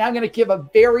 And I'm going to give a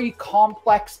very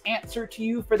complex answer to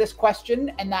you for this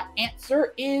question. And that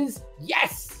answer is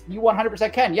yes, you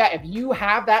 100% can. Yeah, if you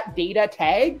have that data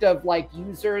tagged of like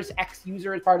users, X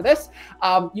user as part of this,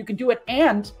 you can do it.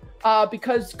 And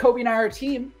because Cobi and I are a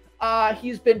team,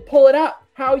 he's been pulling up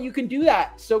how you can do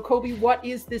that. So Cobi, what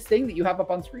is this thing that you have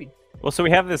up on screen? Well, so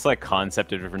we have this like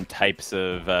concept of different types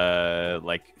of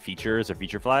like features or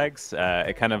feature flags.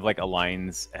 It kind of like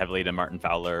aligns heavily to Martin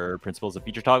Fowler principles of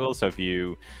feature toggles. So if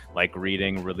you like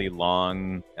reading really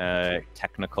long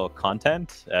technical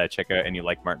content, check out, and you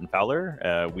like Martin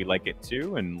Fowler, we like it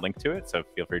too and link to it. So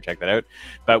feel free to check that out.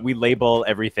 But we label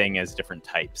everything as different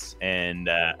types, and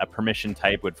a permission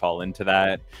type would fall into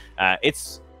that.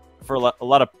 It's for a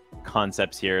lot of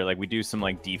concepts here. Like we do some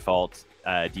like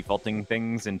defaulting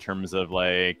things in terms of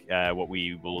like what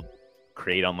we will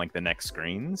create on like the next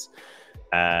screens,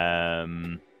 but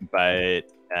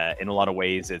in a lot of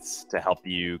ways it's to help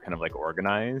you kind of like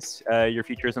organize your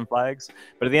features and flags.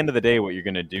 But at the end of the day, what you're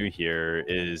going to do here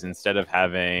is, instead of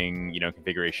having, you know,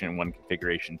 configuration 1,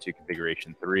 configuration 2,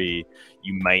 configuration 3,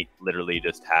 you might literally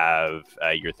just have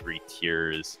your 3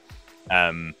 tiers.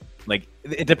 Like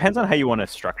it depends on how you want to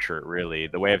structure it, really.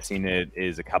 The way I've seen it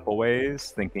is a couple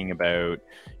ways, thinking about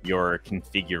your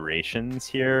configurations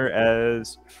here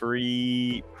as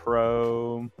free,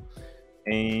 pro,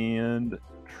 and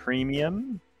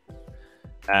premium.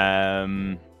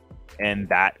 And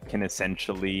that can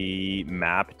essentially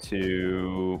map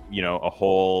to, you know, a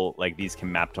whole, like these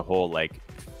can map to whole like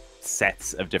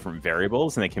sets of different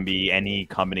variables, and they can be any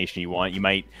combination you want. You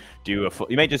might do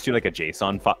you might just do like a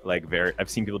JSON I've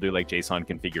seen people do like JSON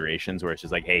configurations where it's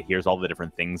just like, hey, here's all the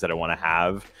different things that I want to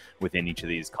have within each of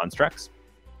these constructs.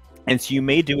 And so you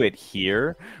may do it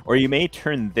here, or you may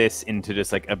turn this into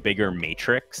just like a bigger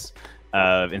matrix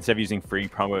of, instead of using free,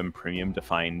 promo, and premium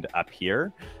defined up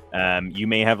here, you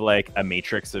may have like a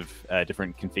matrix of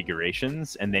different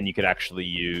configurations, and then you could actually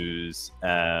use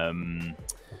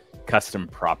custom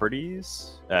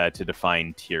properties to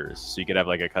define tiers. So you could have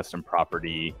like a custom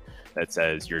property that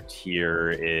says your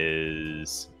tier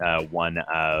is one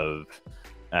of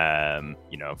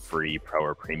you know, free, pro,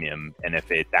 or premium, and if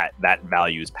that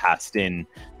value is passed in,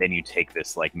 then you take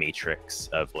this like matrix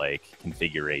of like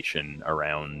configuration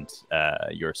around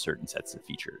your certain sets of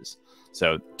features.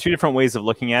 So 2 different ways of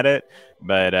looking at it,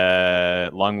 but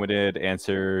long-winded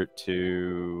answer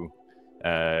to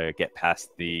get past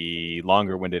the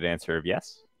longer-winded answer of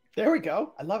yes. There we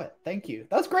go. I love it. Thank you.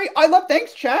 That's great.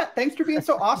 Thanks, chat. Thanks for being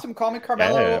so awesome. Call me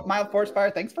Carmelo, Yeah. Mild Forest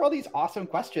Fire. Thanks for all these awesome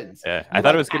questions. Yeah, I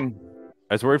thought it was going.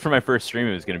 I was worried for my first stream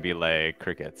it was going to be like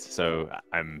crickets, so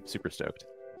I'm super stoked.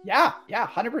 Yeah,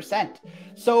 100%.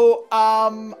 So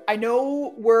I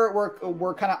know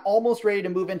we're kind of almost ready to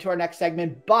move into our next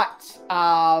segment, but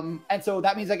and so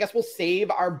that means I guess we'll save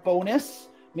our bonus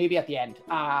maybe at the end.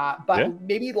 But yeah,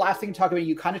 maybe the last thing to talk about,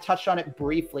 you kind of touched on it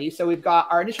briefly. So we've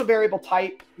got our initial variable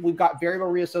type, we've got variable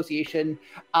reassociation,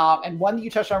 and one that you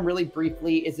touched on really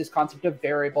briefly is this concept of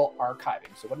variable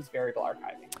archiving. So what is variable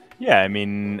archiving? Yeah, I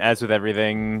mean, as with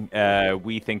everything,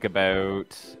 we think about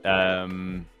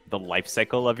the life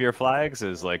cycle of your flags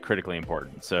is like critically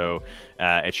important. So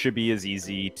it should be as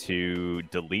easy to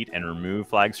delete and remove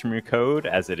flags from your code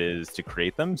as it is to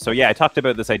create them. So yeah, I talked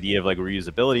about this idea of like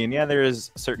reusability, and yeah, there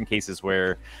is certain cases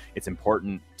where it's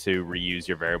important to reuse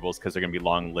your variables because they're going to be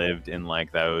long lived in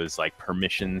like those like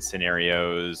permission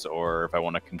scenarios, or if I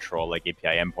want to control like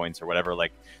API endpoints or whatever,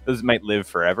 like those might live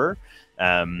forever.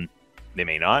 They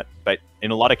may not, but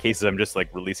in a lot of cases, I'm just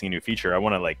like releasing a new feature. I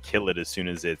want to like kill it as soon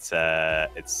as it's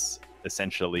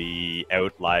essentially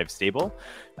out, live, stable.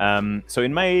 So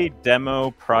in my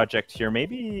demo project here,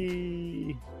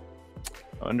 maybe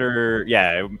under,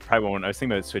 yeah, I probably won't. I was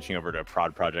thinking about switching over to a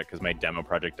prod project because my demo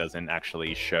project doesn't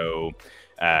actually show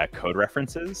code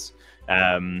references.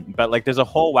 But like there's a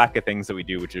whole whack of things that we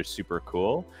do which are super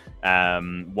cool.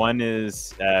 One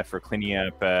is for cleaning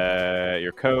up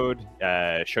your code,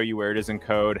 show you where it is in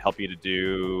code, help you to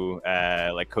do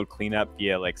like code cleanup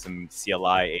via like some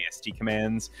CLI AST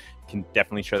commands. Can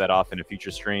definitely show that off in a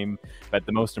future stream. But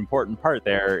the most important part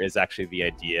there is actually the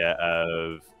idea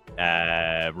of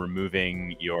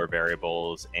removing your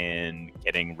variables and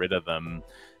getting rid of them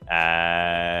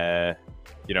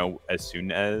you know, as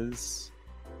soon as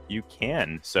you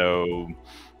can. So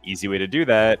easy way to do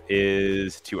that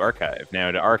is to archive.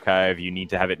 Now, to archive, you need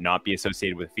to have it not be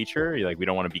associated with a feature. We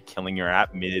don't want to be killing your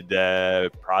app mid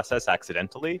process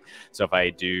accidentally. So if I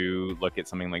do look at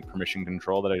something like permission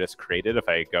control that I just created, if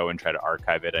I go and try to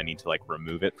archive it, I need to like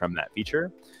remove it from that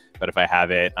feature. But if I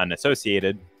have it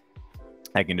unassociated,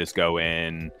 I can just go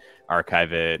in,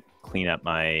 archive it, clean up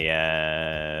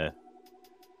my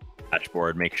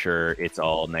dashboard, make sure it's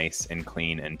all nice and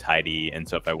clean and tidy. And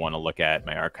so if I want to look at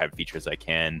my archive features, I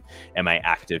can, and my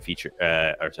active feature,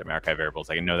 my archive variables,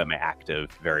 I can know that my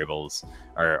active variables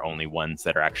are only ones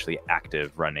that are actually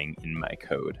active running in my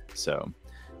code. So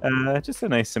just a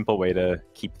nice simple way to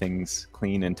keep things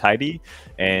clean and tidy.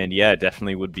 And yeah,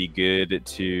 definitely would be good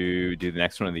to do the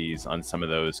next one of these on some of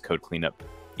those code cleanup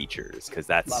features, because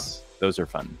those are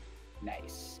fun.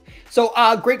 Nice. So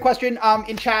great question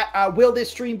in chat. Will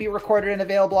this stream be recorded and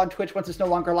available on Twitch once it's no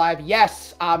longer live?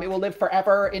 Yes, it will live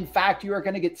forever. In fact, you are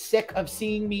going to get sick of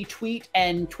seeing me tweet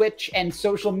and Twitch and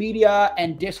social media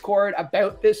and Discord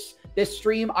about this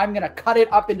stream. I'm going to cut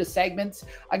it up into segments.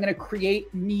 I'm going to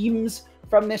create memes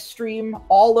from this stream.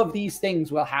 All of these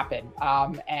things will happen.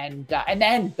 And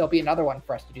then there'll be another one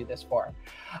for us to do this for.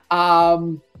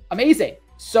 Amazing.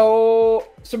 So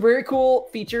some very cool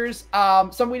features.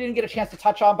 Some we didn't get a chance to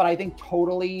touch on, but I think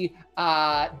totally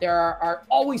there are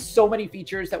always so many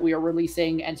features that we are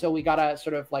releasing. And so we got to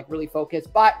sort of like really focus.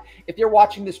 But if you're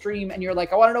watching the stream and you're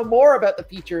like, I want to know more about the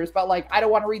features, but like, I don't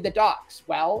want to read the docs.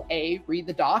 Well, A, read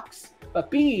the docs,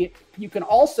 but B, you can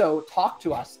also talk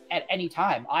to us at any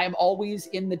time. I am always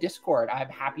in the Discord. I'm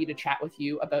happy to chat with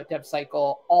you about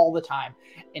DevCycle all the time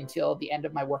until the end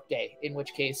of my workday, in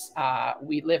which case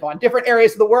we live on different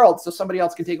areas of the world, so somebody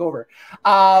else can take over.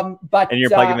 And you're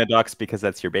plugging the docs because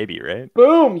that's your baby, right?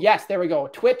 Boom. Yes, there we go.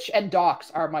 Twitch and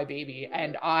docs are my baby,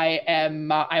 and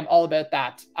I'm all about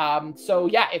that. So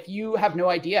yeah, if you have no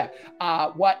idea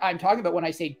what I'm talking about when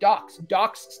I say docs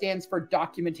stands for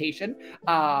documentation.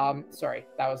 Sorry,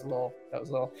 that was a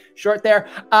little short there.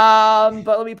 But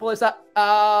let me pull this up.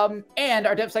 And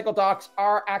our DevCycle docs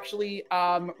are actually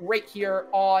right here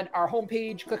on our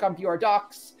homepage. Click on View Our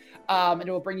Docs. And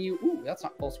it will bring you, ooh, that's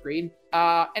not full screen.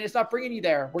 And it's not bringing you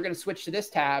there. We're going to switch to this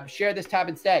tab, share this tab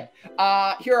instead.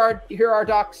 Here are our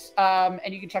docs,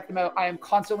 and you can check them out. I am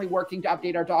constantly working to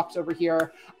update our docs over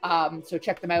here. So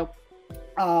check them out.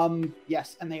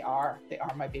 Yes, and they are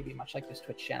my baby, much like this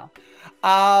Twitch channel.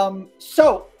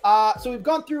 So we've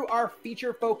gone through our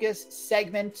feature focus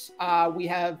segment. We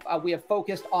have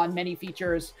focused on many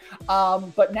features,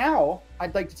 but now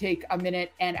I'd like to take a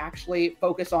minute and actually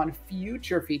focus on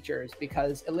future features,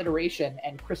 because alliteration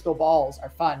and crystal balls are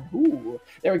fun. Ooh,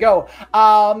 there we go.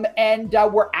 And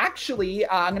we're actually,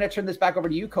 I'm going to turn this back over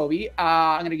to you, Cobi.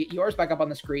 I'm going to get yours back up on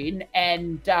the screen,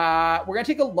 and we're going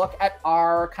to take a look at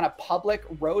our kind of public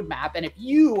roadmap. And if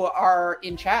you are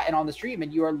in chat and on the stream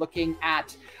and you are looking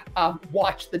at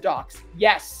watch the docs,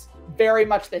 yes, very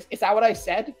much this. Is that what I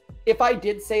said? If I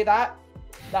did say that,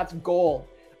 that's gold.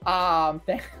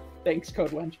 Thanks, Code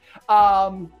Wench.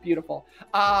 Beautiful.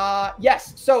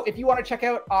 Yes, so if you want to check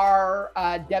out our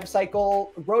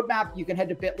DevCycle roadmap, you can head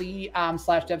to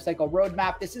bit.ly/DevCycle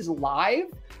roadmap. This is live.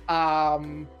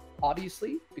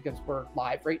 Obviously, because we're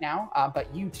live right now, but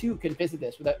you too can visit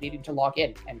this without needing to log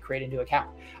in and create a new account.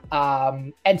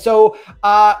 And so,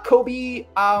 Cobi,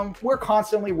 we're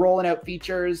constantly rolling out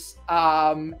features,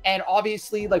 and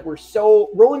obviously, like, we're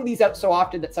so rolling these out so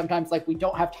often that sometimes, like, we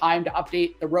don't have time to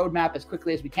update the roadmap as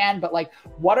quickly as we can. But like,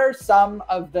 what are some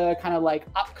of the kind of like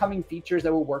upcoming features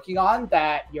that we're working on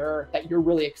that you're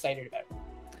really excited about?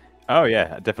 Oh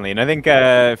yeah, definitely. And I think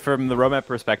from the roadmap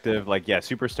perspective, like, yeah,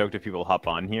 super stoked if people hop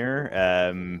on here.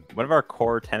 One of our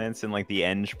core tenets in like the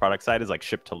Eng product side is like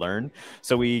ship to learn.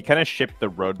 So we kind of shipped the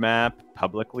roadmap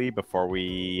publicly before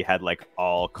we had like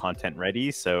all content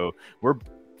ready. So we're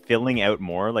filling out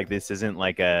more. Like, this isn't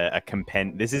like a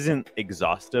this isn't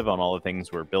exhaustive on all the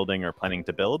things we're building or planning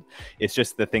to build. It's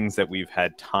just the things that we've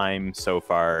had time so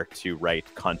far to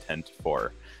write content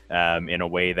for. In a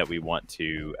way that we want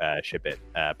to ship it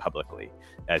publicly.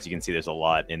 As you can see, there's a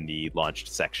lot in the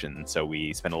launched section, so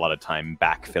we spent a lot of time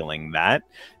backfilling that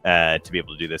to be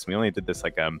able to do this. We only did this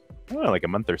like a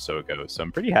month or so ago, so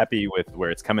I'm pretty happy with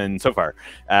where it's coming so far.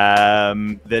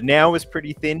 The now is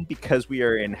pretty thin because we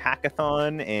are in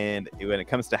hackathon, and when it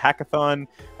comes to hackathon,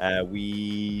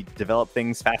 we develop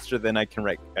things faster than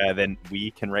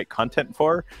we can write content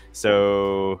for.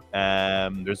 So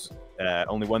there's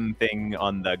only one thing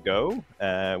on the go,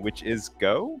 which is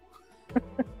Go.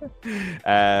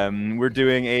 We're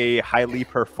doing a highly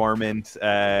performant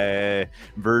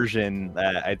version,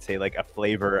 I'd say like a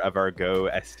flavor of our Go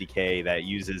SDK that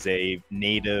uses a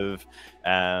native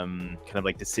kind of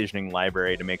like decisioning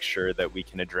library to make sure that we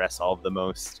can address all of the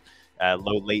most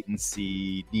low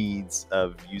latency needs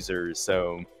of users.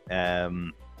 So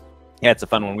yeah, it's a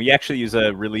fun one. We actually use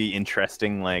a really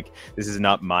interesting, like, this is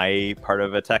not my part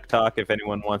of a tech talk. If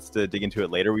anyone wants to dig into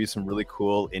it later, we use some really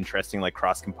cool, interesting, like,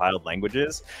 cross-compiled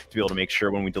languages to be able to make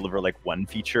sure when we deliver, like, one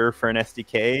feature for an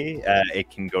SDK, it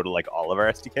can go to, like, all of our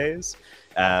SDKs.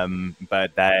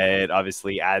 But that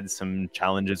obviously adds some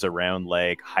challenges around,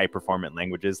 like, high-performant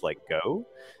languages like Go.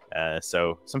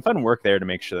 So some fun work there to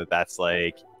make sure that that's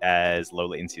like as low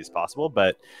latency as possible,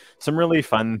 but some really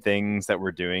fun things that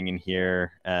we're doing in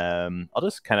here. I'll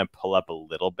just kind of pull up a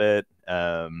little bit.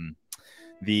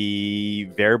 The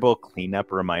variable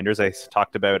cleanup reminders, I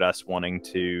talked about us wanting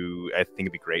to, I think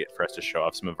it'd be great for us to show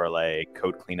off some of our like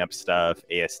code cleanup stuff,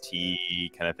 AST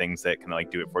kind of things that kind of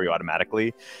like do it for you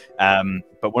automatically.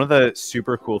 But one of the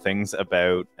super cool things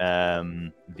about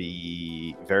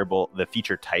the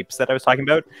feature types that I was talking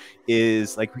about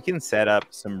is like we can set up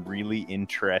some really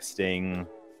interesting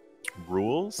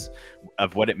rules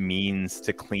of what it means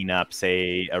to clean up,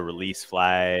 say, a release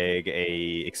flag,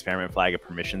 a experiment flag, a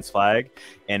permissions flag.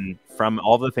 And from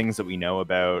all the things that we know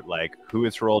about like who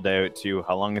it's rolled out to,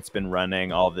 how long it's been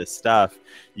running, all this stuff,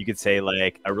 you could say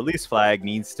like a release flag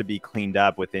needs to be cleaned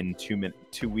up within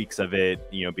 2 weeks of it,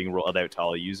 you know, being rolled out to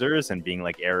all users and being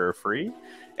like error free.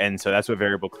 And so that's what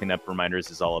variable cleanup reminders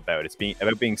is all about. It's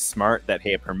about being smart that,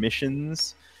 hey, a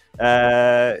permissions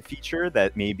feature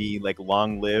that may be like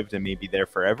long lived and may be there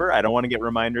forever, I don't want to get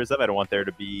reminders of. I don't want there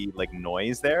to be like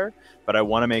noise there, but I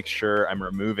want to make sure I'm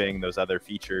removing those other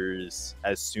features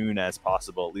as soon as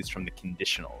possible, at least from the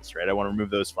conditionals, right? I want to remove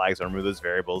those flags, I want to remove those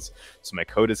variables so my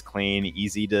code is clean,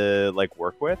 easy to like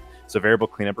work with. So variable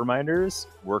cleanup reminders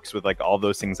works with like all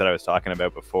those things that I was talking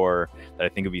about before that I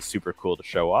think would be super cool to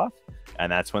show off. And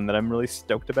that's one that I'm really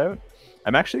stoked about.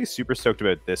 I'm actually super stoked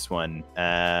about this one.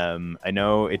 I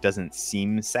know it doesn't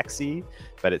seem sexy,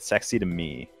 but it's sexy to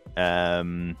me.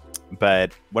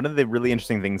 But one of the really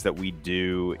interesting things that we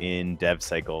do in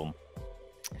DevCycle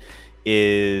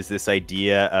is this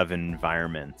idea of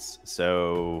environments.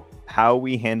 So how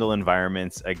we handle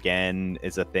environments, again,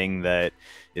 is a thing that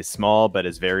is small, but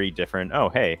is very different. Oh,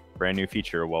 hey, brand new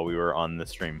feature while we were on the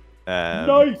stream.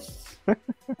 Nice.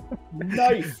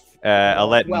 Nice. I'll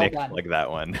let well Nick done. plug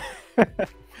that one.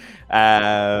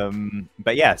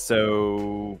 But yeah,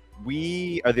 so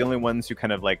we are the only ones who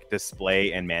kind of like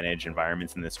display and manage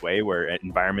environments in this way, where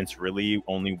environments really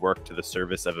only work to the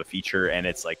service of a feature and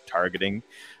it's like targeting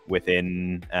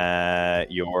within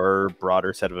your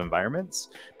broader set of environments.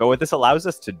 But what this allows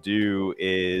us to do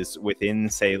is within,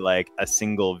 say, like a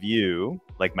single view,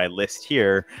 like my list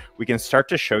here, we can start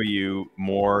to show you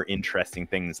more interesting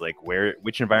things like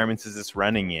which environments is this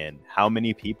running in? How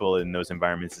many people in those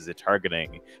environments is it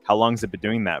targeting? How long has it been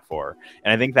doing that for?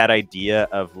 And I think that idea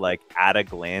of like at a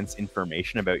glance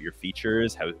information about your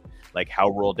features, how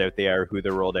rolled out they are, who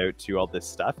they're rolled out to, all this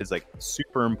stuff is like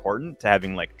super important to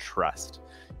having like trust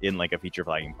in like a feature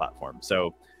flagging platform.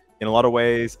 So in a lot of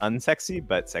ways, unsexy,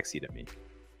 but sexy to me.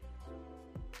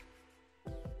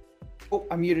 Oh,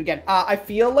 I'm muted again. I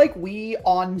feel like we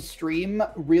on stream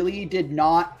really did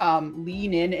not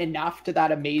lean in enough to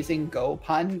that amazing Go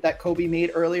pun that Cobi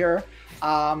made earlier.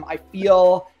 I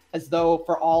feel as though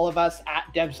for all of us at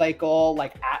DevCycle,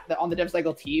 like on the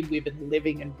DevCycle team, we've been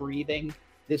living and breathing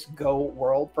this Go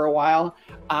world for a while.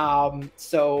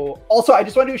 So also I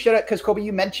just wanted to shout out because Cobi,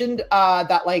 you mentioned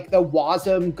that like the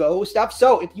WASM Go stuff.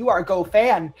 So if you are a Go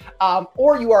fan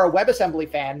or you are a WebAssembly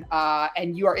fan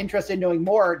and you are interested in knowing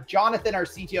more, Jonathan, our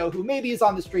CTO, who maybe is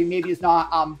on the stream, maybe is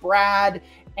not, Brad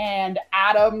and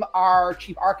Adam, our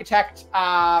chief architect,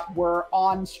 were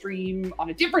on stream, on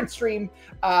a different stream,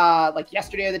 like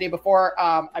yesterday or the day before.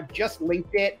 I've just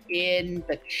linked it in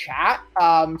the chat.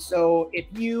 So if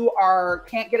you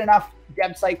can't get enough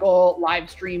DevCycle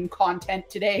live stream content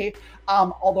today,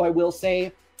 although I will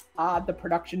say the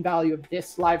production value of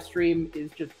this live stream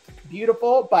is just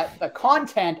beautiful, but the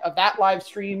content of that live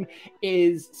stream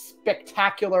is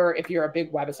spectacular if you're a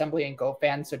big WebAssembly and Go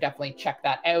fan. So definitely check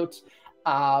that out.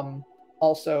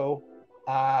 Also,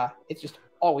 it's just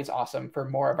always awesome for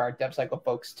more of our DevCycle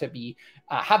folks to be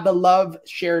have the love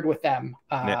shared with them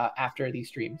after these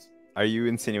streams. Are you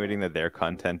insinuating that their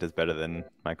content is better than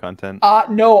my content?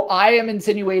 No, I am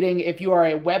insinuating if you are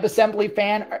a WebAssembly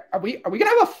fan, are we gonna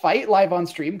have a fight live on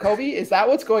stream, Cobi? Is that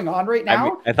what's going on right now? I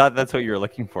mean, I thought that's what you were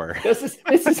looking for. This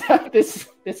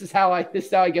is how I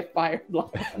get fired live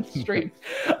on stream.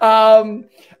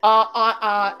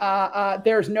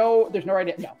 There's no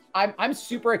idea. No, I'm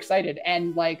super excited,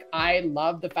 and like I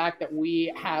love the fact that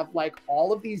we have like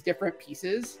all of these different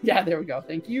pieces. Yeah, there we go.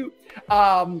 Thank you.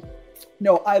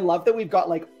 No, I love that we've got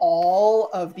like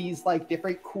all of these like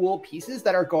different cool pieces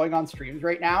that are going on streams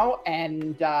right now.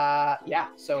 And yeah,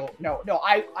 so no,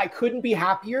 I couldn't be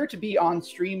happier to be on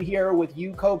stream here with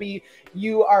you, Cobi.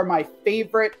 You are my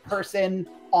favorite person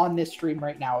on this stream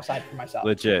right now, aside from myself.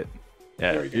 Legit.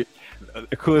 Yeah,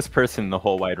 the coolest person in the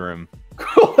whole wide room.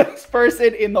 Coolest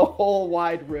person in the whole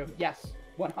wide room. Yes,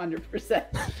 100%.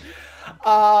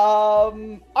 All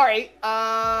right,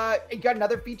 you got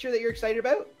another feature that you're excited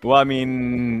about? Well, I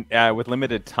mean, with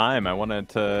limited time, I wanted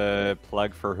to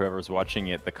plug for whoever's watching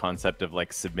it the concept of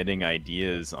like submitting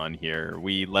ideas on here.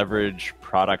 We leverage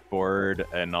product board,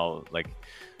 and I'll like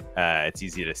it's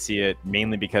easy to see it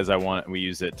mainly because we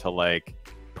use it to like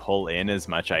pull in as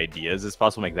much ideas as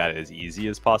possible, make that as easy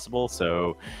as possible.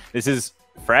 So this is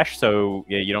fresh, so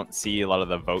yeah, you don't see a lot of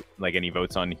the any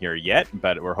votes on here yet,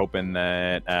 but we're hoping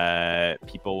that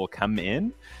people will come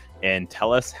in and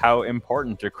tell us how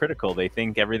important or critical they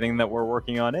think everything that we're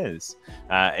working on is.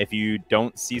 If you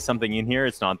don't see something in here,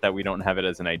 it's not that we don't have it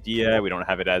as an idea, we don't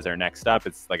have it as our next step.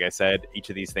 It's like I said, each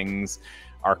of these things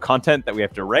are content that we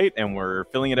have to write, and we're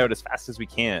filling it out as fast as we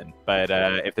can. But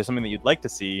if there's something that you'd like to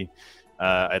see,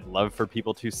 I'd love for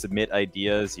people to submit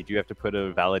ideas. You do have to put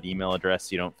a valid email address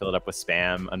so you don't fill it up with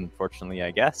spam, unfortunately, I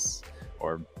guess.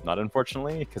 Or not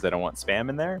unfortunately, because I don't want spam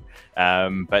in there.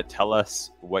 But tell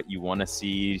us what you want to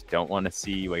see, don't want to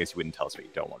see. Well, I guess you wouldn't tell us what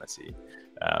you don't want to see.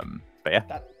 But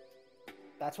yeah.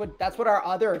 That's what our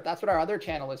other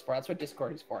channel is for. That's what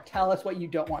Discord is for. Tell us what you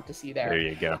don't want to see there. There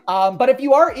you go. But if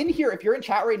you are in here, if you're in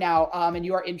chat right now, and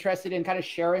you are interested in kind of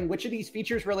sharing which of these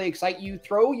features really excite you,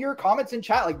 throw your comments in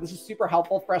chat. Like, this is super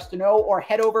helpful for us to know. Or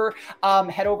head over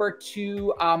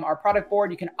to our product board.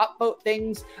 You can upvote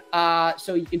things,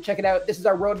 so you can check it out. This is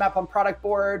our roadmap on product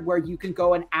board where you can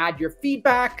go and add your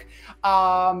feedback.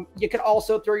 You can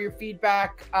also throw your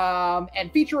feedback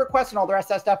and feature requests and all the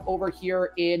rest of that stuff over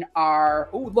here in our.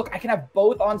 Oh, look, I can have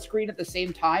both on screen at the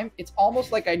same time. It's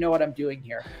almost like I know what I'm doing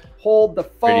here. Hold the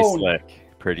phone.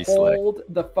 Pretty slick. Hold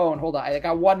the phone. Hold on. I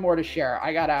got one more to share.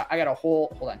 I gotta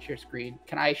hold on, share screen.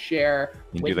 Can I share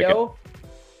window?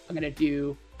 I'm gonna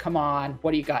do, come on.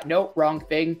 What do you got? Nope, wrong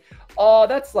thing. Oh,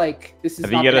 that's like, this is. I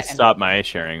think you gotta stop my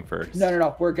sharing first.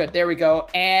 No. We're good. There we go.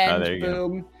 And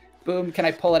boom, boom. Can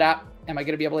I pull it up? Am I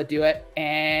gonna be able to do it?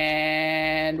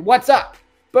 And what's up?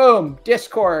 Boom,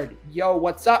 Discord, yo,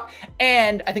 what's up?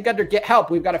 And I think under Get Help,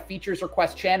 we've got a features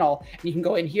request channel, and you can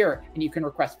go in here and you can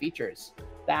request features.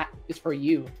 That is for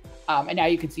you. And now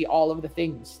you can see all of the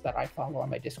things that I follow on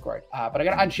my Discord. But I'm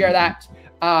gonna unshare that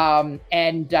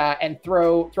and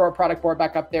throw a product board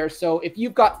back up there. So if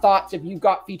you've got thoughts, if you've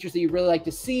got features that you really like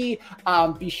to see,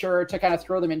 be sure to kind of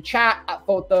throw them in chat,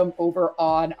 upvote them over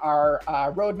on our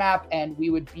roadmap, and we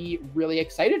would be really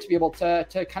excited to be able to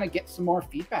kind of get some more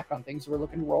feedback on things we're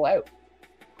looking to roll out.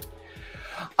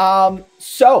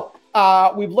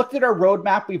 We've looked at our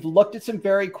roadmap. We've looked at some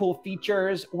very cool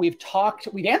features. We've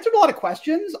answered a lot of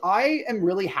questions. I am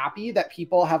really happy that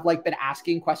people have like been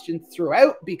asking questions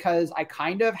throughout, because I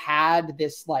kind of had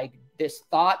this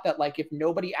thought that like, if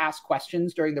nobody asked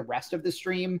questions during the rest of the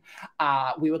stream,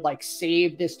 we would like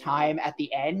save this time at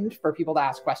the end for people to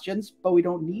ask questions, but we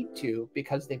don't need to,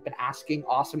 because they've been asking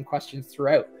awesome questions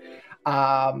throughout.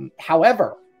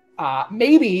 However,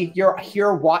 maybe you're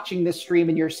here watching this stream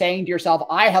and you're saying to yourself,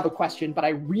 I have a question, but I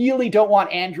really don't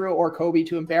want Andrew or Cobi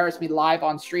to embarrass me live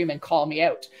on stream and call me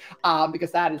out,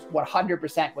 because that is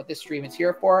 100% what this stream is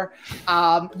here for.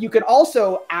 You can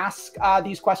also ask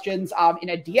these questions in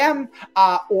a DM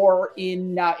or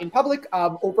in public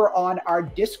over on our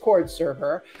Discord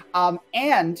server.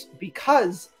 And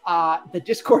because the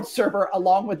Discord server,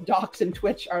 along with Docs and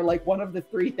Twitch, are like one of the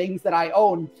 3 things that I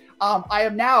own, I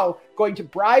am now going to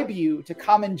bribe you to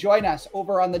come and join us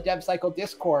over on the DevCycle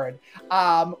Discord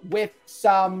with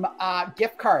some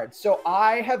gift cards. So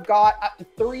I have got up to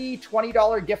 3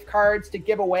 $20 gift cards to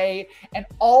give away, and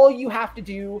all you have to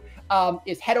do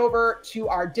is head over to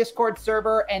our Discord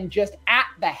server and just at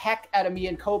the heck out of me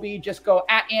and Cobi. Just go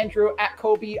at Andrew, at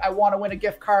Cobi, I want to win a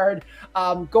gift card.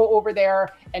 Go over there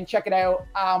and check it out.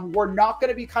 We're not going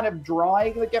to be kind of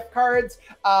drawing the gift cards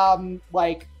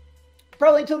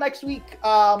probably until next week.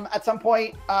 At some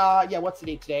point, yeah, what's the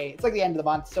date today? It's like the end of the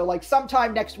month. So like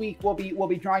sometime next week, we'll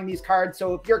be drawing these cards.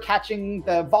 So if you're catching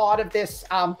the VOD of this,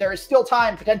 there is still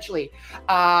time potentially.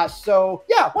 So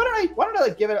yeah, why don't I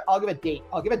give it? I'll give a date.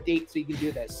 I'll give a date so you can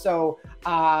do this. So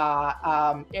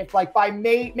if like by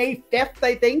May 5th,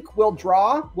 I think we'll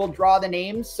draw the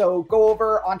names. So go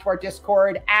over onto our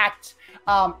Discord at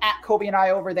Cobi and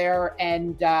I over there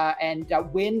and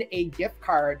win a gift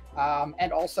card.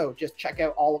 And also just check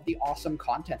out all of the awesome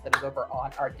content that is over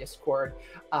on our Discord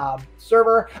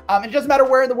server. It doesn't matter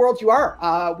where in the world you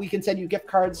are. We can send you gift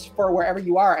cards for wherever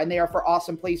you are, and they are for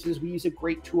awesome places. We use a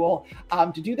great tool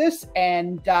to do this.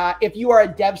 And if you are a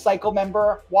DevCycle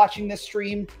member watching this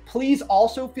stream, please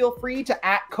also feel free to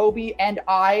 @Cobi and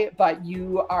I, but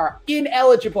you are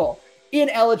ineligible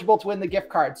to win the gift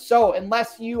card. So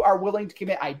unless you are willing to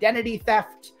commit identity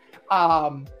theft,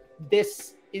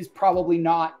 this is probably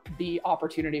not the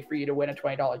opportunity for you to win a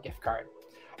 $20 gift card.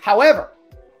 However,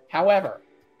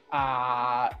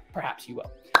 perhaps you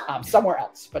will somewhere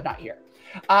else, but not here.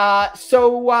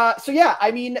 So yeah,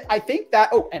 I mean, I think that,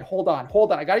 oh, and hold on.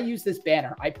 I got to use this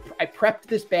banner. I prepped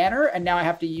this banner and now I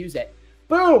have to use it.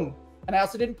 Boom. And I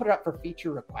also didn't put it up for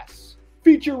feature requests.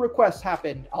 Feature requests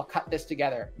happened. I'll cut this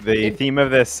together. The theme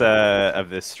of this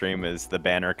stream is the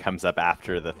banner comes up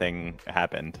after the thing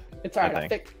happened. It's all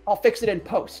right. I'll fix it in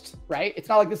post, right? It's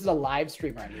not like this is a live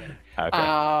stream or anything.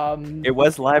 Okay. It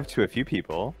was live to a few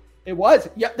people. It was.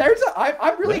 Yeah,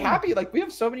 I'm really happy. Like, we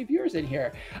have so many viewers in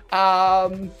here.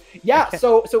 Yeah,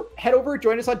 so head over,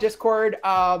 join us on Discord,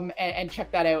 and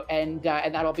check that out. And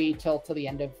that'll be till the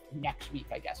end of next week,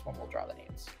 I guess, when we'll draw the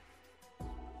names.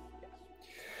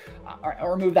 All right, I'll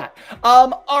remove that.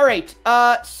 All right.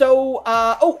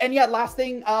 Oh, and yeah, last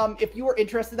thing. If you were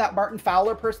interested in that Martin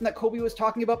Fowler person that Cobi was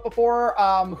talking about before,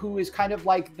 who is kind of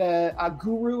like the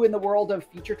guru in the world of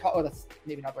feature toggle. Oh, that's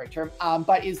maybe not the right term.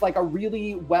 But is like a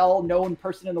really well-known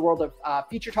person in the world of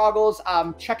feature toggles.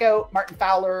 Check out Martin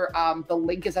Fowler. The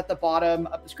link is at the bottom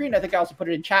of the screen. I think I also put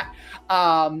it in chat.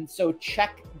 So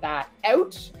check that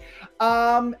out.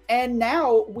 And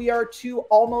now we are to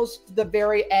almost the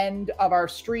very end of our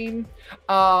stream. And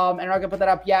I'm not gonna put that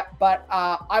up yet, but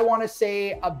I want to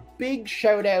say a big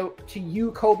shout out to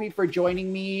you, Cobi, for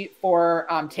joining me, for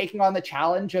taking on the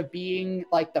challenge of being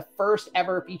like the first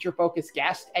ever feature focused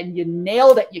guest, and you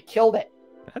nailed it. You killed it.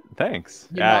 Thanks.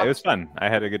 Yeah, it was fun. I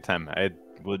had a good time. I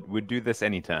would do this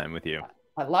anytime with you.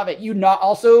 I love it. You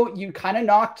kind of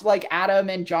knocked like Adam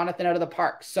and Jonathan out of the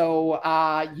park. So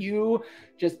you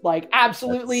just like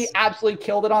absolutely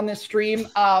killed it on this stream.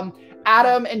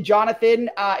 Adam and Jonathan,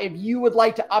 if you would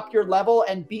like to up your level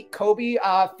and beat Cobi,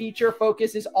 Feature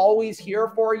Focus is always here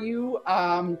for you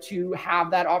to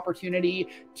have that opportunity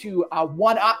to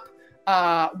one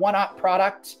up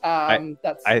product.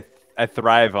 I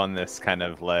thrive on this kind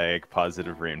of like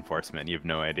positive reinforcement. You have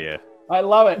no idea. I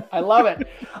love it. I love it.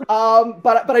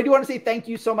 But I do want to say thank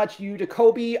you so much to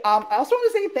Cobi. I also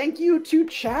want to say thank you to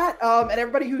chat and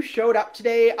everybody who showed up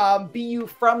today. Be you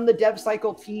from the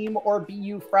DevCycle team or be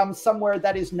you from somewhere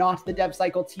that is not the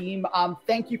DevCycle team.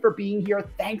 Thank you for being here.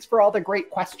 Thanks for all the great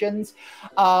questions.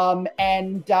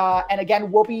 And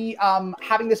again, we'll be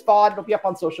having this VOD. It'll be up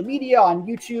on social media, on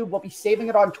YouTube. We'll be saving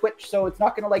it on Twitch, so it's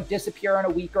not going to like disappear in a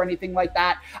week or anything like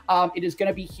that. It is going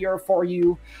to be here for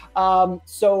you.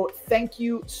 So thank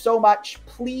you so much.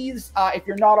 Please, if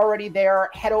you're not already there,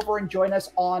 head over and join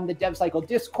us on the DevCycle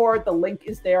Discord. The link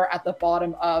is there at the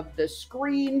bottom of the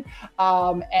screen.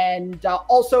 And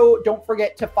also, don't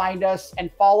forget to find us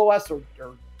and follow us or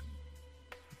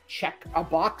check a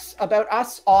box about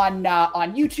us on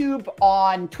YouTube,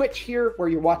 on Twitch here, where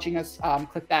you're watching us.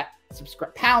 Click that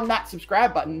subscribe, pound that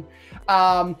subscribe button.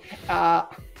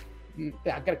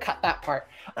 Yeah, I'm gonna cut that part.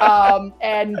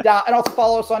 And also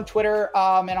follow us on Twitter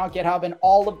and on GitHub and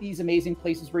all of these amazing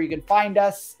places where you can find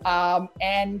us.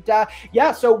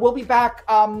 Yeah, so we'll be back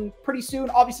pretty soon.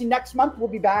 Obviously, next month we'll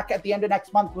be back at the end of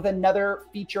next month with another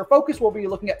feature focus. We'll be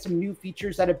looking at some new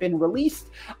features that have been released.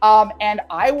 And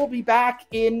I will be back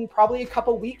in probably a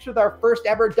couple weeks with our first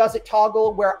ever Does It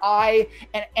Toggle, where I,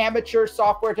 an amateur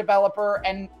software developer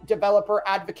and developer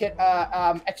advocate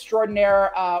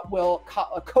extraordinaire, will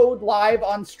code live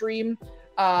on stream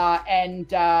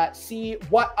and see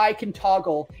what I can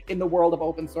toggle in the world of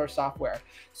open source software.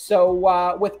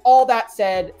 So with all that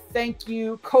said, thank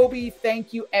you, Cobi.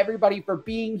 Thank you, everybody, for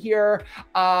being here.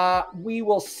 We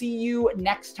will see you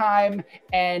next time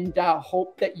and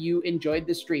hope that you enjoyed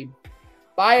the stream.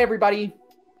 Bye, everybody.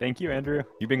 Thank you, Andrew.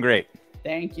 You've been great.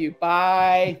 Thank you.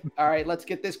 Bye. All right, let's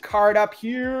get this card up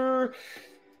here.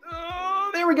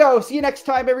 There we go. See you next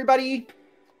time, everybody.